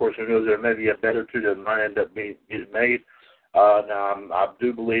 who knows, there may be a bet or two that might end up being made. Now, I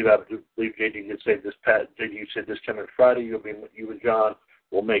do believe JD did say this. JD, you said this coming Friday, you and John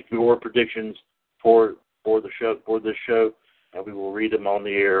will make your predictions for this show, and we will read them on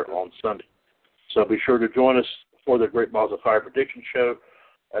the air on Sunday. So be sure to join us for the Great Balls of Fire prediction show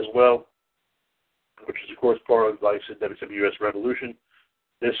as well, which is, of course, part of, like I said, WCWUS Revolution.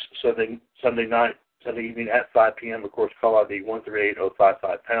 This Sunday evening at 5 p.m., of course, call ID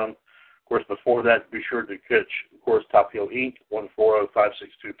 138-055-pound. Of course, before that, be sure to catch, of course, Top Heel Inc.,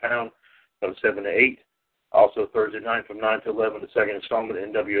 140-562-pound, from 7 to 8. Also, Thursday night from 9 to 11, the second installment,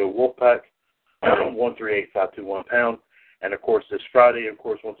 NWO Wolfpack, 138-521-pound. And, of course, this Friday, of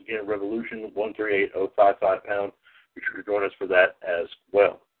course, once again, Revolution, 138-055-pound. Be sure to join us for that as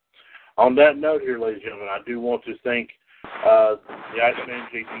well. On that note here, ladies and gentlemen, I do want to thank the Iceman,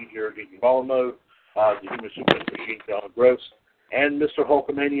 JD Girolamo, the Human Suplex Machine, John Gross, and Mr.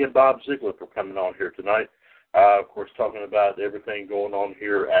 Hulkamania, Bob Ziegler, for coming on here tonight. Of course, talking about everything going on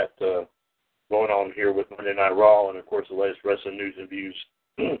here with Monday Night Raw, and, of course, the latest wrestling news and views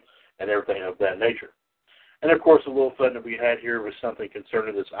and everything of that nature. And, of course, a little fun that we had here was something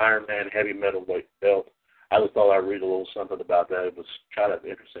concerning this Iron Man heavy metal weight belt. I just thought I'd read a little something about that. It was kind of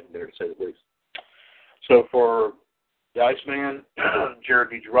interesting there, to say the least. So for the Iceman, Jared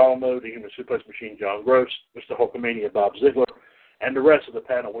DiGirolamo, the Human Suplex Machine, John Gross, Mr. Hulkamania, Bob Ziegler, and the rest of the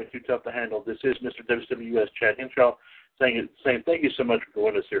panel, way too tough to handle, this is Mr. WCWUS Chad Henshaw saying thank you so much for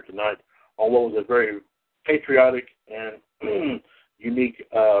joining us here tonight on what was a very patriotic and unique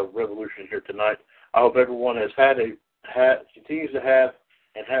revolution here tonight. I hope everyone continues to have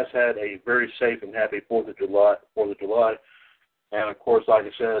and has had a very safe and happy 4th of July. And, of course, like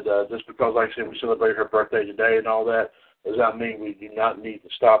I said, just because, like I said, we celebrate her birthday today and all that, does not mean we do not need to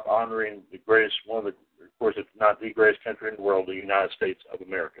stop honoring the greatest, of course, if not the greatest country in the world, the United States of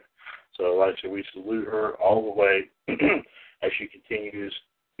America. So, like I said, we salute her all the way as she continues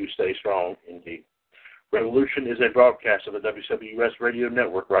to stay strong indeed. Revolution is a broadcast of the WCWUS Radio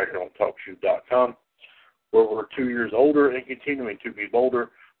Network right here on TalkShoe.com. Where we're 2 years older and continuing to be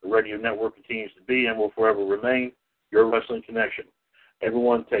bolder, the radio network continues to be and will forever remain your wrestling connection.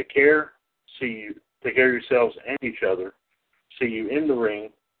 Everyone take care. Take care of yourselves and each other. See you in the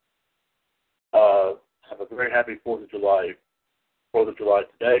ring. Have a very happy 4th of July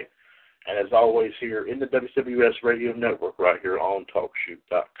today. And as always, here in the WCWUS Radio Network right here on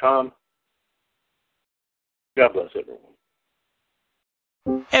TalkShoe.com. God bless everyone.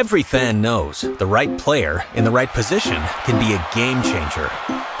 Every fan knows the right player in the right position can be a game changer.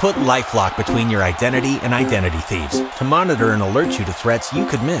 Put LifeLock between your identity and identity thieves to monitor and alert you to threats you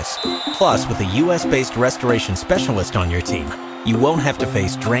could miss. Plus, with a U.S.-based restoration specialist on your team, you won't have to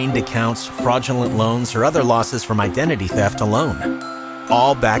face drained accounts, fraudulent loans, or other losses from identity theft alone.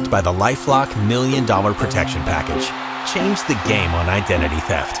 All backed by the LifeLock $1 Million Protection Package. Change the game on identity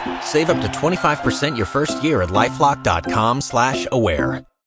theft. Save up to 25% your first year at LifeLock.com/aware.